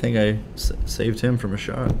bump, and I think I saved him from a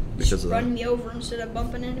shot because Just of run that. me over instead of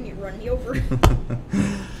bumping into me. Run me over.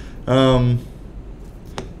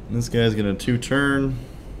 This guy's gonna 2-turn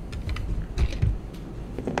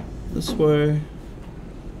this way.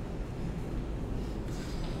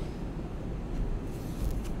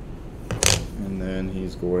 And then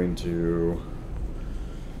he's going to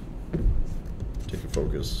take a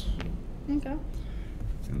focus. Okay.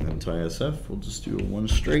 And then tie SF, we'll just do a 1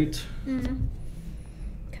 straight. Mm-hmm.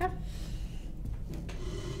 Okay.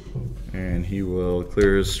 And he will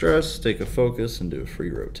clear his stress, take a focus, and do a free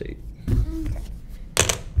rotate.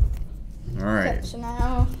 All right. Okay, so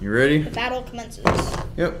now You ready? the battle commences.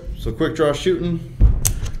 Yep. So quick draw shooting.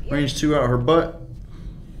 Range 2 out her butt.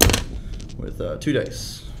 with 2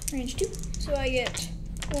 dice. Range 2, so I get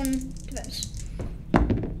 1 defense.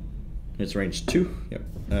 It's range 2. Yep.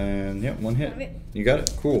 And yep, 1 hit. Okay. You got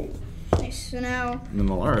it. Cool. Nice. So now And then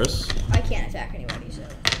Malaris. I can't attack anybody, so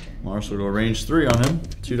Malaris will go range 3 on him.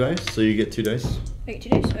 2 dice, so you get 2 dice. I get 2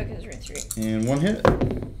 dice. Okay, that's range 3. And 1 hit.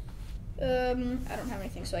 I don't have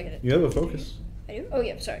anything, so I get it. You have a focus. I do? Oh,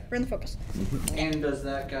 yeah, sorry. We're in the focus. And does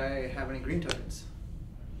that guy have any green tokens?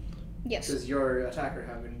 Yes. Does your attacker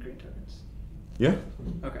have any green tokens? Yeah.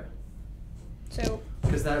 Okay. So,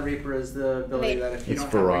 Because that Reaper is the ability that if you It's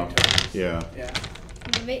don't have green Feroph. tokens. Yeah. Yeah.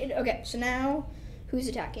 evaded. Okay, so now who's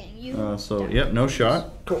attacking? You? So, yep, no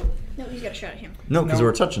shot. Cool. No, he's got a shot at him. No, because No.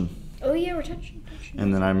 we're touching. Oh, yeah, we're touching.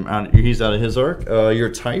 And then I'm out. He's out of his arc. Your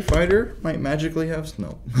TIE fighter might magically have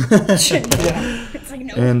snow. It's like,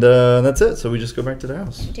 no. And that's it. So we just go back to the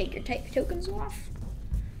house. Take your type tokens off.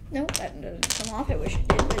 No, that doesn't come off. I wish it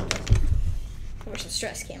did, but it doesn't. I wish the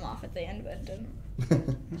stress came off at the end, but it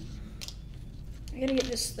didn't. I gotta get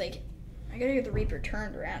this, like, I gotta get the Reaper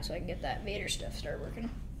turned around so I can get that Vader stuff start working.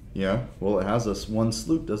 Yeah. Well, it has us 1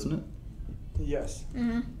 sloop, doesn't it? Yes.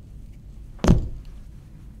 Mm-hmm.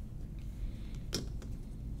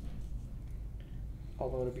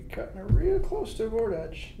 Although it'd be cutting it real close to a board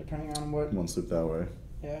edge, depending on what. 1 sloop that way.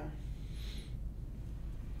 Yeah.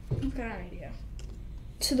 I've got an idea.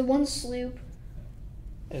 So the 1 sloop.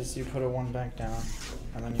 Is you put a 1 bank down,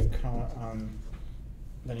 and then you come,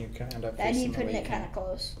 then you can end up. That'd be facing the putting way it you kind can. of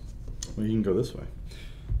close. Well, you can go this way.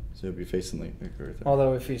 So you'll be facing like right there.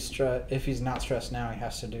 Although if he's not stressed now, he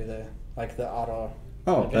has to do the auto.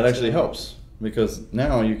 Oh, that actually helps because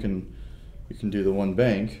now you can do the 1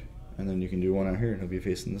 bank, and then you can do 1 out here, and he'll be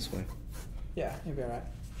facing this way. Yeah, you'll be alright.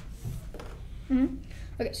 Mm-hmm.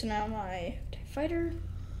 Okay, so now my TIE fighter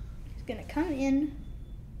is gonna come in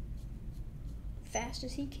fast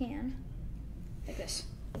as he can, like this.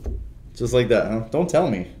 Just like that, huh? Don't tell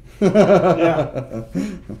me. Yeah.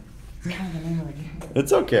 It's kind of the name of the game.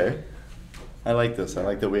 It's okay. I like this. I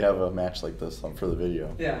like that we have a match like this for the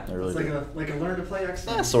video. Yeah. I really it's do. like a learn to play X.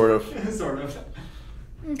 Yeah, sort of. Sort of.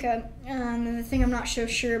 Okay, and the thing I'm not so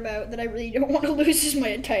sure about that I really don't want to lose is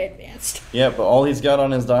my TIE advanced. Yeah, but all he's got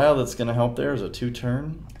on his dial that's going to help there is a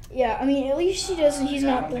 2-turn. Yeah, I mean, at least he doesn't, he's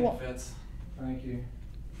not the one. Fits. Thank you.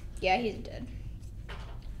 Yeah, he's dead.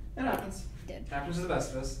 It happens. Dead. Happens to the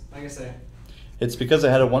best of us, like I say. It's because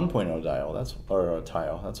I had a 1.0 dial, or a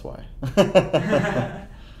tile, that's why.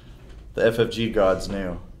 The FFG gods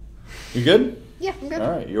knew. You good? Yeah, I'm good.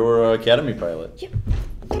 All right, you're Academy pilot. Yep.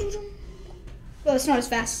 Well, it's not as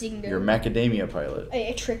fast as he can go. You're Macadamia pilot.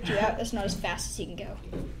 I tricked you out. That's not as fast as he can go.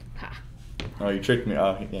 Ha. Oh, you tricked me.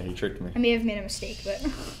 Oh, yeah, you tricked me. I may have made a mistake, but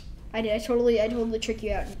I did. I totally tricked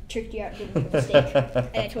you out and didn't make a mistake.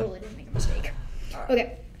 And I totally didn't make a mistake.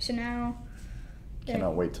 Okay, so now.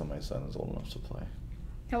 Cannot wait till my son is old enough to play.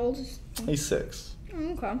 How old is he? He's 6.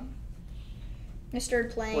 Okay. I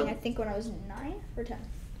started playing, I think, when I was 9 or 10.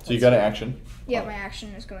 So you got an action? Yeah, my action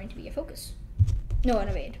is going to be a focus. No, an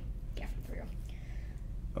evade. Yeah, there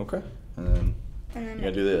we go. Okay. And then you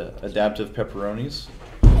gotta do the adaptive pepperonis.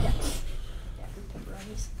 Adaptive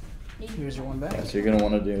pepperonis. Here's your 1 back. Yeah, so you're gonna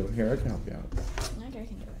want to do. Here, I can help you out. Okay, I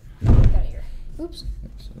can do it. I got it here. Oops.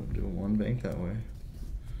 So do 1 bank that way.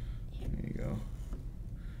 There you go.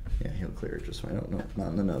 Yeah, he'll clear it just fine. No, not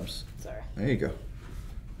in the nubs. Sorry. There you go.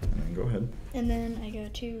 And then go ahead. And then I go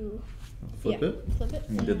to Flip it. Flip it.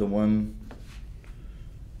 And you did the 1.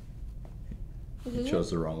 This You is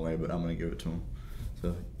chose the wrong way, but I'm gonna give it to him.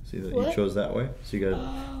 So see that What? you chose that way. So you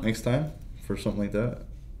got next time for something like that,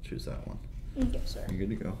 choose that one. Okay, sorry. You're good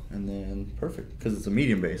to go. And then perfect because it's a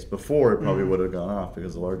medium base. Before it probably would have gone off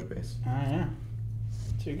because of large base. Yeah.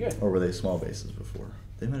 Too good. Or were they small bases before?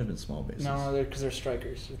 They might have been small bases. No, because they're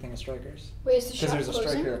strikers. You're thinking strikers. Wait, is the Because shop there's a closing?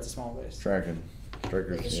 striker that's a small base. Strikers.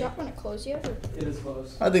 Is the shop gonna close yet? Or? It is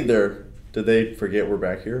close. I think they're. Did they forget we're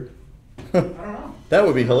back here? I don't know. That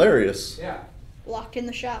would be hilarious. Yeah. Locked in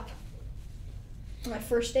the shop. On my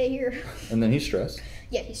first day here. And then he's stressed.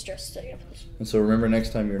 Yeah, he's stressed. And so remember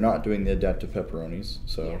next time you're not doing the adaptive pepperonis.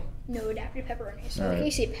 So No adaptive pepperonis. So All in right.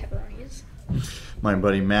 case you say pepperonis. my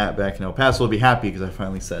buddy Matt back in El Paso will be happy because I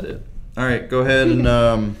finally said it. All right, go ahead and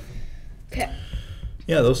Okay.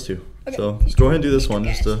 yeah, those 2. Okay. So let's go ahead and do this one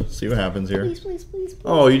just to see what happens here. Please, please, please, please.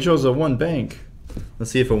 Oh, you chose a 1 bank.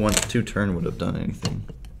 Let's see if a 1-2 turn would have done anything.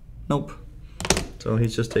 Nope. So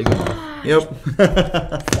he's just taking off. Yep.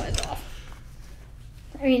 Flies off.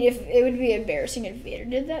 I mean, if it would be embarrassing if Vader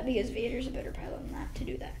did that because Vader's a better pilot than that to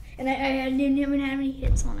do that. And I didn't even have any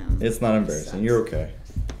hits on him. It's not embarrassing. You're okay.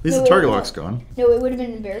 At least No, the target no. lock's gone. No, it would have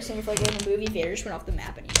been embarrassing if, like, in the movie, Vader just went off the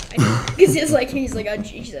map and he died. Because he's like, oh,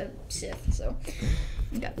 he's a Sith, so.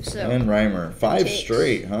 Okay, so. And Reimer. 5 takes-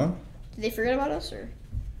 straight, huh? Did they forget about us or?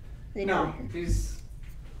 They No, know? he's.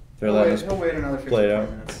 They're letting us He'll wait another 55 play it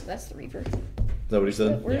out. minutes. That's the Reaper. Is that what he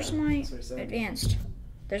said? Where's my that's what he said. advanced?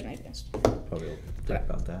 There's my advanced. Probably will think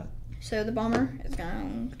about that. So the bomber is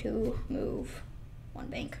going to move 1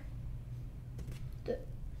 bank.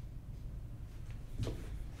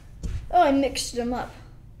 Oh, I mixed them up.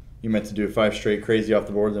 You meant to do 5 straight crazy off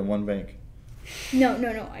the board, then 1 bank. No.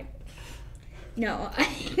 No.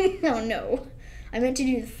 I meant to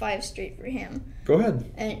do the 5 straight for him. Go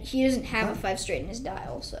ahead. And he doesn't have a 5 straight in his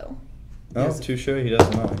dial, so. Oh, touche. He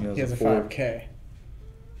does not. He has a 4. 5K.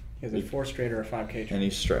 He has a 4 straight or a 5K train. And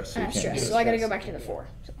he's stressed. So I'm he can't do stressed, it. so I gotta go back to the 4.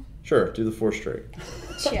 So, Sure, do the 4 straight.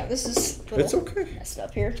 so yeah, this is a It's little okay. messed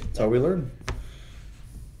up here. That's how we learn.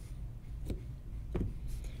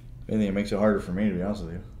 Anything, it makes it harder for me, to be honest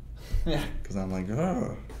with you. Yeah. Because I'm like,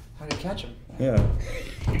 oh. How do you catch him? Yeah.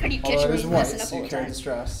 How do you catch Although him it is when he's white, messing up so all you the carry time? the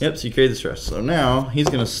stress. Yep, so you carry the stress. So now he's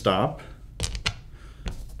going to stop.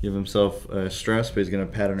 Give himself a stress, but he's going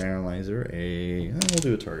to pattern analyzer. We'll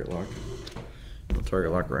do a target lock. We'll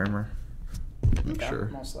target lock Reimer. I'm Okay, sure.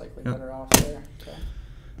 Most likely Yep. better off there. Okay.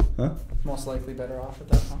 Huh? Most likely better off at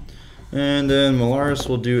that point. And then Malaris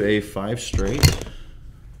will do a 5 straight.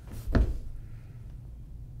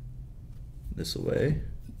 This away.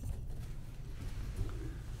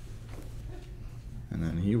 And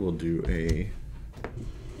then he will do a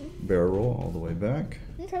barrel roll all the way back.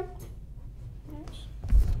 Okay.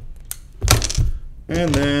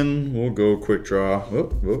 And then we'll go quick draw.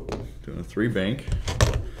 Doing a 3 bank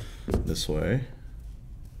this way.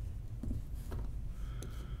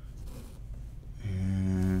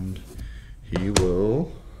 And he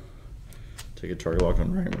will take a target lock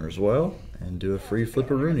on Reimer as well and do a free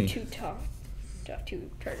flipperoonie. 2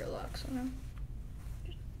 target locks on him.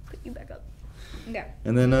 Just put you back up. Okay.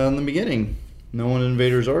 And then in the beginning, no one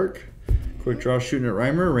invaders arc. Quick draw shooting at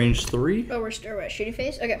Reimer, range 3. Oh, we're at shooting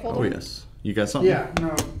phase? Okay, hold on. Oh yes. You got something? Yeah,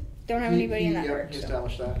 no. Don't have anybody in that yep, arc. He So.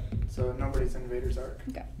 established that. So nobody's in Invader's arc.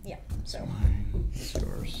 Okay, yeah. So. Mine. It's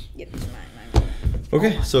yours. Yep, it's mine.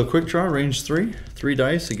 Okay, so quick draw, range 3. 3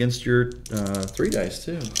 dice against your 3 dice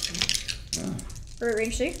too. We're at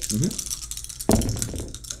range 3.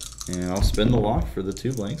 And I'll spin the lock for the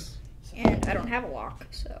 2 blanks. And I don't have a lock,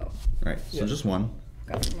 so. Right, so Yeah. just 1.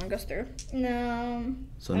 Okay, one goes through. No.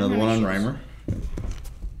 So I don't another have one on issues. Reimer.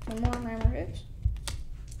 One more on Reimer hits.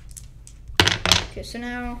 Okay, so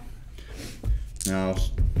now. Now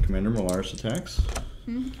Commander Malaris attacks.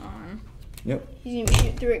 On. Yep. He's gonna be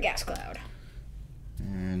shooting through a gas cloud.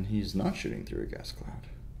 And he's not shooting through a gas cloud.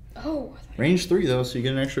 Oh. Range 3 though, so you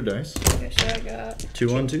get an extra dice. Okay, so I got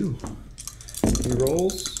 2 on 2. 2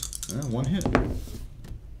 rolls. 1 hit.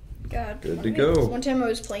 God. Good to go. One time I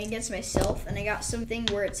was playing against myself, and I got something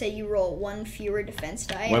where it said you roll 1 fewer defense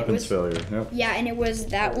die. and it Weapons was, failure. Yep. Yeah, and it was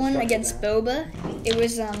that one against Boba. It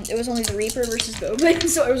was only the Reaper versus Boba,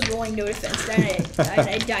 so I was rolling no defense die. And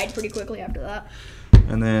I died pretty quickly after that.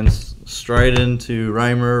 And then Stridan to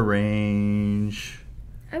Reimer, range.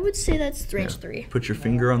 I would say that's range 3. Put your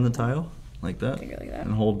finger on the tile like that, Finger like that.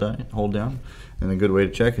 and hold down. And a good way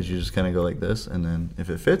to check is you just kind of go like this, and then if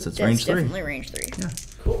it fits, it's That's range 3. definitely range 3. Yeah.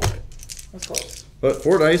 Cool. That's close. But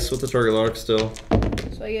 4 dice with the target lock still.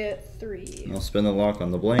 So I get 3. I'll spin the lock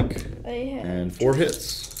on the blank, I have and 4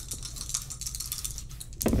 hits.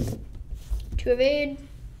 2 evade,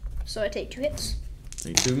 so I take 2 hits.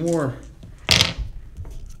 Take 2 more.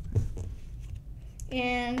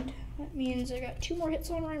 And that means I got 2 more hits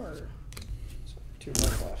on Reimer. So 2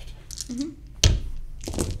 more left.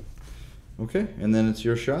 Okay, and then it's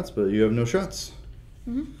your shots, but you have no shots.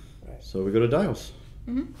 So we go to dials.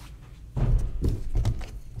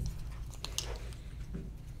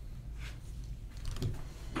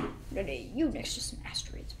 Ready, you next to some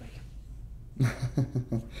asteroids, buddy.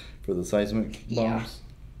 For the seismic bombs. Yeah.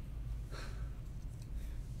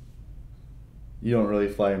 You don't really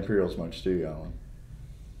fly Imperials much, do you, Alan?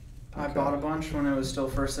 I bought a bunch when it was still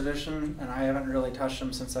first edition, and I haven't really touched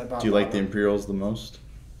them since I bought Do you like the them. Imperials the most?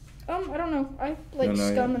 I don't know. I like No,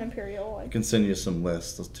 Scum yeah. and Imperial. I can send you some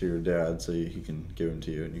lists to your dad so he can give them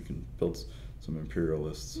to you, and you can build some Imperial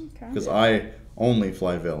lists. Okay. Because I only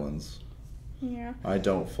fly villains. Yeah. I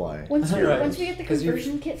don't fly. Once we Right. get the 'Cause you-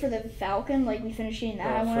 conversion kit for the Falcon, like we finish eating that,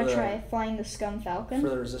 I Oh, want for to the- try flying the Scum Falcon. For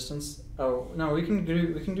the Resistance? Oh, no, we can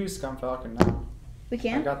do Scum Falcon now. We I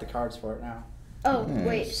can? got the cards for it now. Oh, Nice.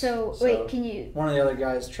 wait, so, So- can you, One of the other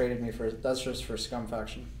guys traded me for, that's just for Scum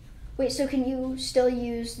Faction. so can you still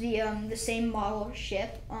use the same model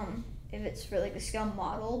ship, if it's for like the scum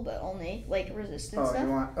model, but only like resistance Oh,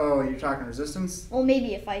 stuff. you're talking resistance? Well,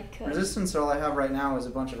 maybe if I could. Resistance, all I have right now is a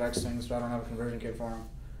bunch of X-Things, but I don't have a conversion kit for them.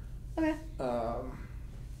 Okay. Um,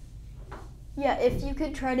 Yeah, if you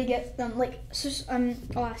could try to get them, like, so,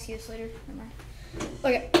 I'll ask you this later. Never mind.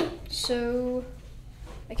 Okay, so,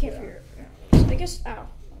 I can't figure it out. So I guess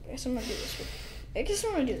I'm gonna do this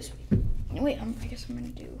week. Wait, I guess I'm gonna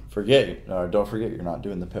do. Don't forget, you're not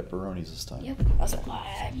doing the pepperonis this time. Yep, that's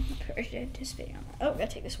why I'm anticipating on that. Oh, gotta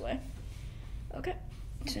take this away. Okay,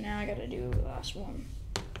 so now I gotta do the last one.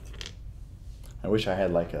 I wish I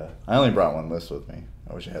had I only brought one list with me.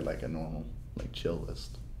 I wish I had like a normal, like chill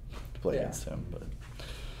list to play against him, but.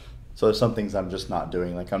 So there's some things I'm just not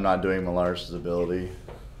doing. Like I'm not doing Malaris' ability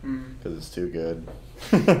because it's too good.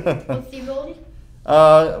 What's the ability?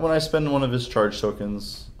 When I spend one of his charge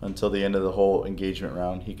tokens until the end of the whole engagement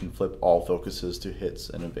round, he can flip all focuses to hits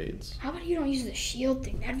and evades. How about you don't use the shield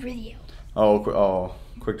thing? That'd really help. Oh,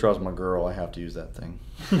 quick draw's my girl. I have to use that thing.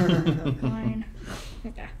 Fine.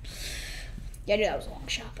 Okay. Yeah, I knew that was a long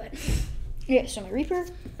shot, but. Yeah, so my Reaper.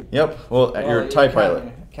 Yep. Well, your TIE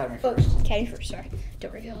pilot. Academy Oh, first. Academy first, sorry.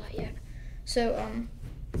 Don't reveal that yet. So,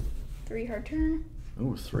 3 hard turn.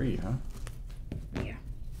 Ooh, 3, huh? Yeah.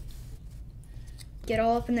 Get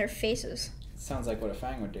all up in their faces. Sounds like what a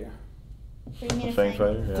Fang would do. What do you mean a Fang Fang?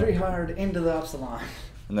 fighter. Yeah. 3 hard into the Upsilon.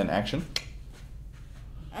 And then action.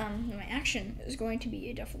 My action is going to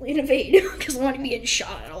be definitely an evade because I want to be getting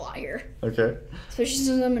shot at a lot here. Okay. Especially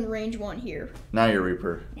since I'm in range 1 here. Now you're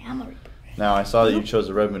Reaper. Now I'm a Reaper. Now I saw that you chose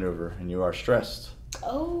a red maneuver and you are stressed.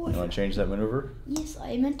 Oh. You want to change that maneuver? Yes,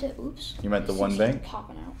 I meant to. Oops. You meant the one bank?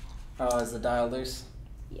 Popping out. Oh, is the dial loose?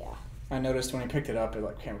 Yeah. I noticed when he picked it up, it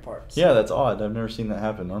like came apart. Yeah, that's odd. I've never seen that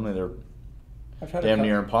happen. Normally they're damn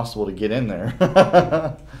near impossible to get in there.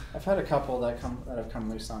 I've had a couple that have come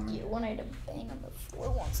loose on me. Yeah, one item bang on the floor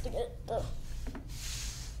wants to get it though.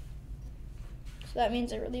 So that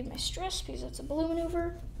means I relieve my stress because that's a blue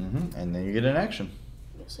maneuver. And then you get an action.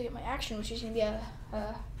 I also get my action, which is going to be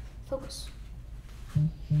a focus.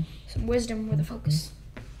 Some wisdom with a focus.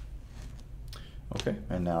 Okay,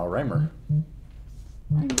 and now Reimer.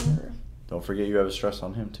 Don't forget you have a stress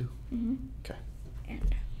on him too. Okay.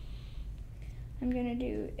 And I'm going to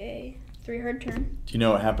do a 3 hard turn. Do you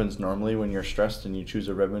know what happens normally when you're stressed and you choose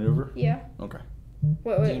a red maneuver? Yeah. Okay.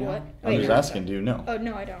 Wait, what? I'm just asking, do you know? Oh,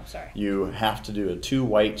 no, I don't, sorry. You have to do a 2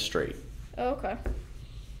 white straight. Oh, okay.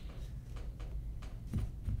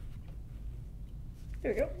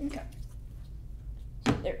 There we go. Okay.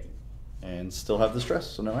 There. And still have the stress,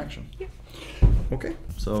 so no action. Yep. Okay,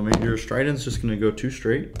 so maybe your Stridan's just going to go 2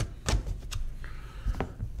 straight.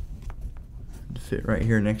 Fit right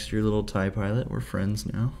here next to your little TIE pilot. We're friends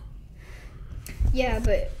now. Yeah,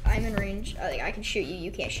 but I'm in range. I can shoot you.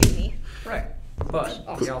 You can't shoot me. Right. But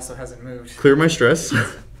he also hasn't moved. Clear my stress.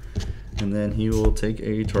 And then he will take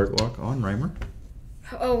a target lock on Reimer.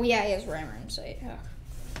 Oh, yeah, he has Reimer in sight. Yeah.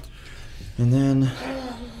 And then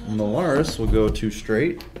Malaris will go 2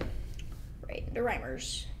 straight. Right, the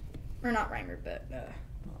Reimers. Or not Reimer, but... Yeah.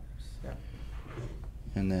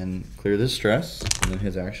 And then clear this stress. And then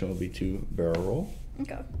his action will be to barrel roll.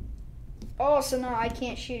 Okay. Oh, so now I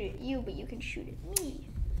can't shoot at you, but you can shoot at me.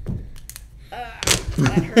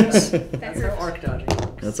 That hurts. That hurts. Arc dodging.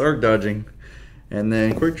 That's arc dodging. And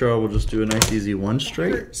then quick draw will just do a nice easy 1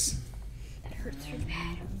 straight. Hurts. That hurts really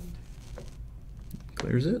bad.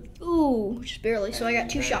 Clears it. Ooh, just barely. So I got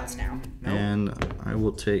 2 shots now. And I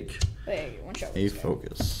will take Wait, 1 shot. a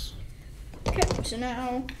focus. Okay, so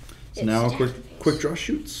now... So now quick draw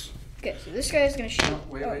shoots. Okay, so this guy's gonna shoot.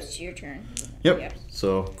 Wait. It's your turn. Yep. Yeah.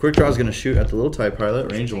 So quick draw is going to shoot at the little TIE pilot,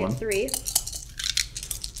 range 1. 3.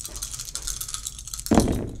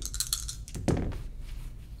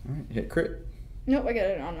 Alright, hit crit. Nope, I got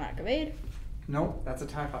an automatic evade. Nope, that's a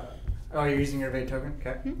TIE pilot. Oh, you're using your evade token?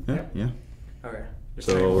 Okay. Yeah. Okay. Just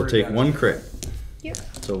So we'll take 1 crit. Yep.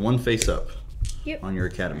 So 1 face up Yep. on your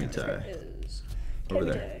academy tie. Is Over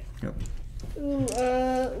Academy there. tie. Yep.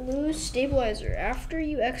 Ooh, lose stabilizer. After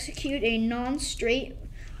you execute a non-straight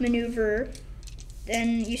maneuver,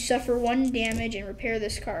 then you suffer 1 damage and repair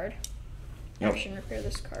this card. Yep. Action, repair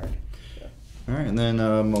this card. Alright, and then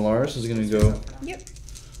Malaris is going to go Yep.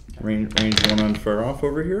 range 1 on Feroph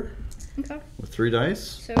over here Okay. with 3 dice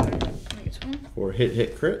So, I think it's 1. for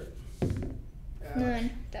hit crit.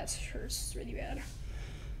 None. That hurts really bad.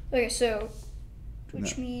 Okay, so,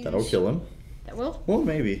 which means... That'll kill him. That will? Well,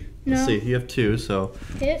 maybe. No. Let's see. You have 2, so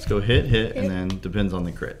Hit. let's go hit, Hit. and then depends on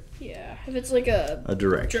the crit. Yeah, if it's like a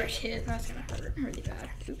direct hit, that's gonna hurt really bad.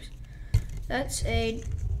 Oops. That's a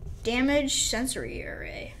damage sensory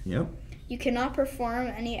array. Yep. You cannot perform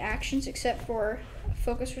any actions except for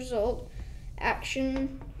focus result,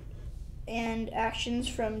 action, and actions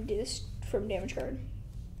from damage card.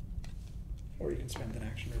 Or you can spend an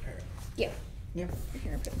action to repair it. Yeah. Yeah. You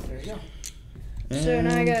can repair it. There you go. So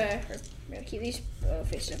now I gotta keep these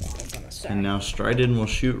facing up on the side. And now Stridan will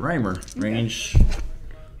shoot Reimer. Range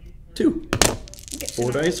 2. Okay,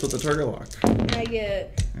 4 dice with the target lock. I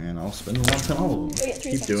get. And I'll spend the lock on all of them. I get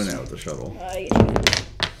 3 Keep doing cents. that with the shuttle. I get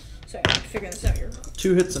 2. Sorry, I'm figuring this out here.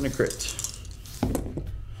 2 hits and a crit.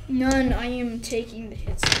 None. I am taking the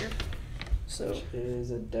hits here. So. Which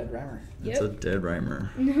is a dead Reimer. It's a dead Reimer.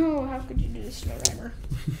 No, how could you do this to my Reimer?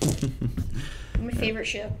 My favorite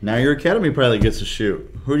ship. Now your academy pilot gets to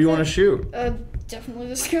shoot. Who do you want to shoot? Definitely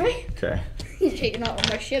this guy. Okay. He's taking out one of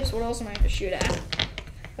my ships. What else am I going to shoot at?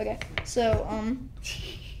 Okay, so,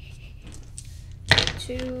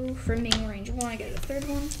 2 for main range 1. I get a 3rd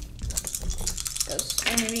one. Because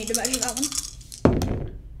I only need to measure that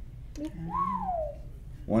one.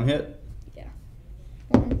 1 hit. Yeah.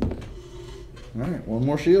 1. Alright, 1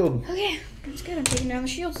 more shield. Okay, that's good. I'm taking down the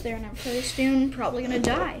shields there, and I'm pretty soon probably going to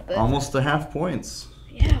die. But Almost to half points.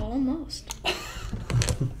 yeah, almost.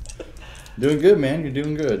 Doing good, man. You're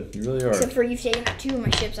doing good. You really are. Except for you've taken out 2 of my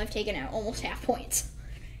ships. I've taken out almost half points.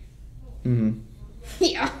 Mm-hmm.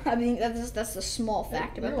 Yeah, I mean, that's the small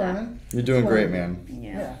fact about that. You're doing great, man.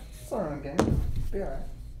 Yeah. It's a learning game. Be alright.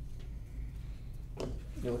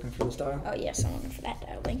 You're looking for this dial? Oh, yes, I'm looking for that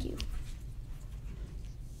dial. Thank you.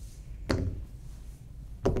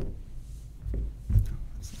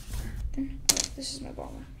 This is my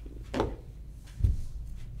bomber.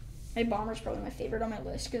 My bomber's probably my favorite on my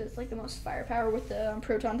list because it's like the most firepower with the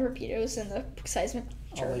proton torpedoes and the seismic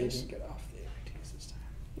Although you charges. didn't get off the ATs this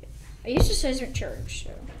time. I used a seismic charge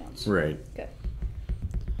once. Right. Okay.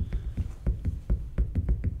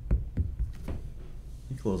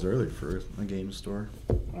 You close early for a game store.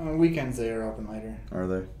 Weekends they are open later. Are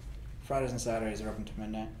they? Fridays and Saturdays are open to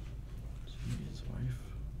midnight. His wife.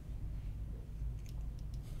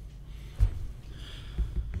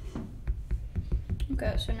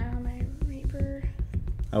 Okay, so now my Reaper.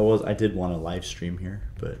 I did want to live stream here,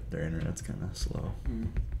 but their internet's kind of slow. Mm.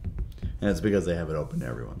 And it's because they have it open to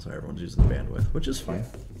everyone, so everyone's using the bandwidth, which is fine.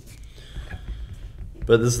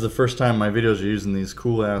 But this is the first time my videos are using these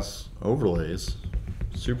cool ass overlays.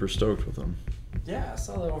 Super stoked with them. Yeah, I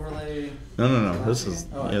saw the overlay. No. This is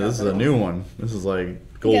this is a new one. This is like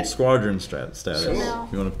Gold Squadron status. So now-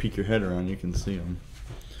 If you want to peek your head around, you can see them.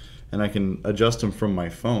 And I can adjust them from my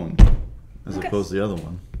phone as opposed to the other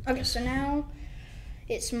one. Okay, so now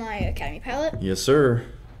it's my Academy pilot. Yes, sir.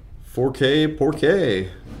 4K, 4K.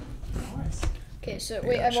 Nice. Okay, so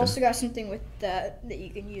wait, I've Gotcha. also got something with that you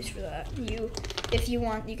can use for that. If you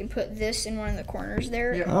want, you can put this in one of the corners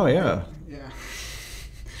there. Yeah. Oh, yeah. Yeah.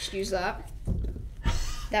 Just use that.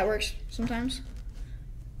 That works sometimes.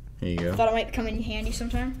 Here you go. Thought it might come in handy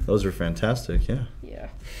sometime. Those are fantastic, yeah. Yeah.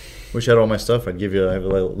 Wish I had all my stuff. I have a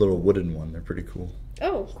little wooden one. They're pretty cool.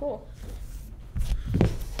 Oh, cool.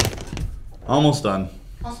 Almost done.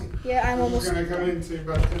 Awesome. Yeah, I'm almost. We're gonna come in and see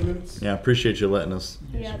about 10 minutes. Yeah, appreciate you letting us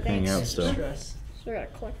Yeah, hang thanks. out still. Stress. So I gotta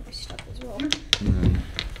collect my stuff as well. Mhm.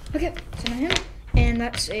 Okay, so now him, and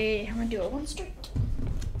that's I'm gonna do a 1 straight.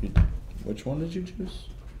 Which one did you choose?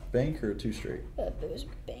 Bank or 2 straight? It was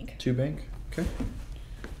bank. 2 bank? Okay.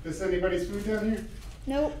 Is this anybody's food down here?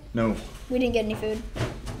 Nope, No. we didn't get any food.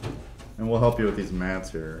 And we'll help you with these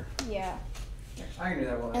mats here. Yeah. I can do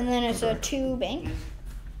that one. And then it's a 2 bank.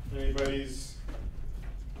 Anybody's?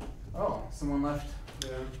 Oh, someone left. Yeah.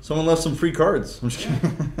 Someone left some free cards. I'm just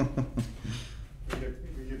kidding.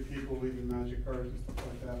 We get people leaving magic cards and stuff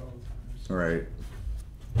like that all the time. Right.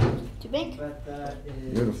 2 bank. But that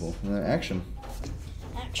is Beautiful. And then action.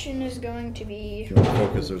 Action is going to be. If you want to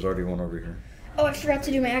focus, there's already one over here. Oh, I forgot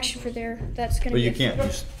to do my action for there. That's gonna But be. you a can't.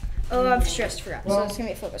 focus. Oh, I've stressed, forgot. So it's gonna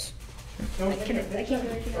be a focus. Don't I can't do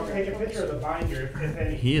anything else. take a picture of the binder if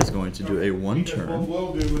any. He is going to do a 1 Because what turn.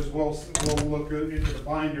 we'll do is we'll look into the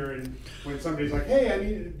binder, and when somebody's like,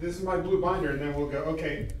 hey, this is my blue binder, and then we'll go,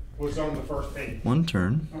 okay, what's on the first page? 1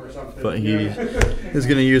 turn. Or something. But he Yeah. is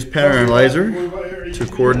going to use pattern analyzer to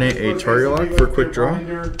coordinate a target lock for a quick draw.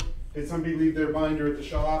 Did somebody leave their binder at the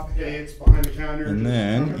shop? Hey, it's behind the counter. And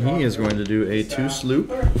then he is going to do a 2 sloop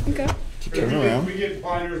Okay. to turn around. We get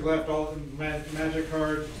binders left, all magic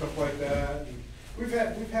cards, stuff like that. And we've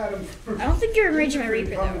had them. I don't think you're enraging my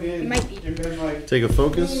Reaper though. You might be. And been like, Take a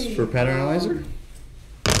focus for pattern analyzer.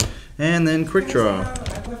 And then quick draw.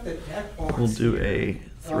 We'll do a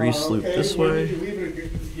 3 sloop okay, this when way. did you leave it a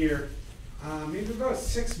good year? Maybe about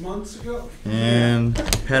 6 months ago. And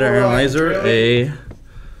pattern analyzer a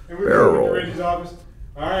And we barrel went to roll. Randy's office.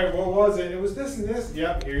 All right, what was it? It was this and this.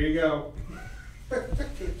 Yep, here you go. All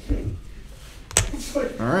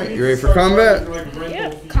right, you ready for combat?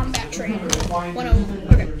 Yep, combat train.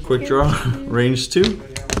 101. Okay. Quick draw, range 2.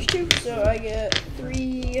 Range 2, so I get 3.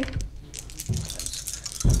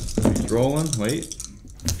 He's rolling. Wait.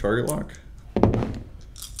 Target lock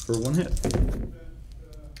for 1 hit.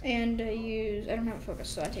 And I don't have a focus,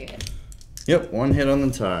 so I take a hit. Yep, 1 hit on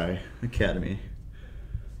the tie. Academy.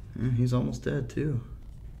 He's almost dead too.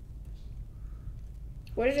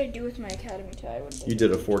 What did I do with my academy tie? You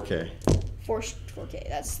did a 4K. 4K.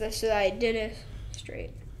 That's so I did a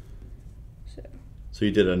straight. So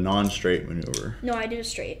you did a non-straight maneuver. No, I did a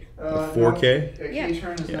straight. A 4K? No, a Yeah.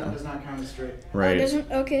 K-turn does not count as straight. Right. Oh, it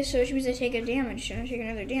doesn't? Okay, so which means I take a damage, and I take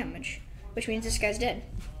another damage, which means this guy's dead.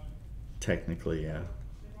 Technically, yeah.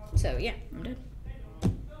 So yeah, I'm dead.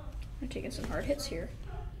 I'm taking some hard hits here.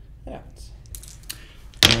 Yeah.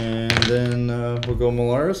 And then we'll go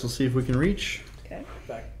Molaris. We'll see if we can reach. Okay.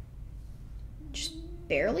 Back. Just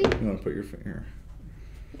barely? You want to put your finger.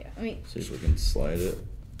 Yeah, I mean. See if we can slide it.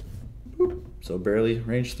 Boop. So barely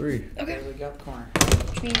range 3. Okay. Barely got the corner.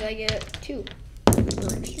 Which means I get 2. For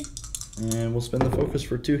range 3. And we'll spend the focus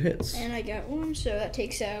for 2 hits. And I got 1, so that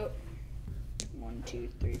takes out 1, 2,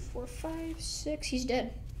 3, 4, 5, 6. He's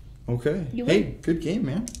dead. Okay. You Hey, win. good game,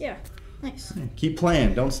 man. Yeah. Nice. Keep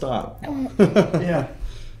playing. Don't stop. Oh. Yeah.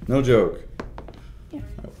 No joke. Yeah.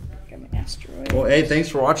 Got my asteroid. Well, hey, thanks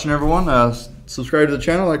for watching, everyone. Subscribe to the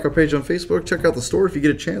channel, like our page on Facebook. Check out the store if you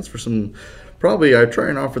get a chance for some. Probably I try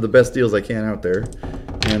and offer the best deals I can out there.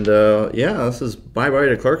 And yeah, this is bye-bye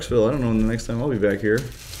to Clarksville. I don't know when the next time I'll be back here,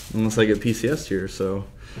 unless I get PCS here. So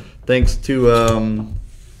thanks to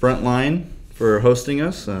Frontline for hosting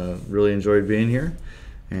us. Really enjoyed being here.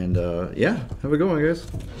 And yeah, have a good one, guys.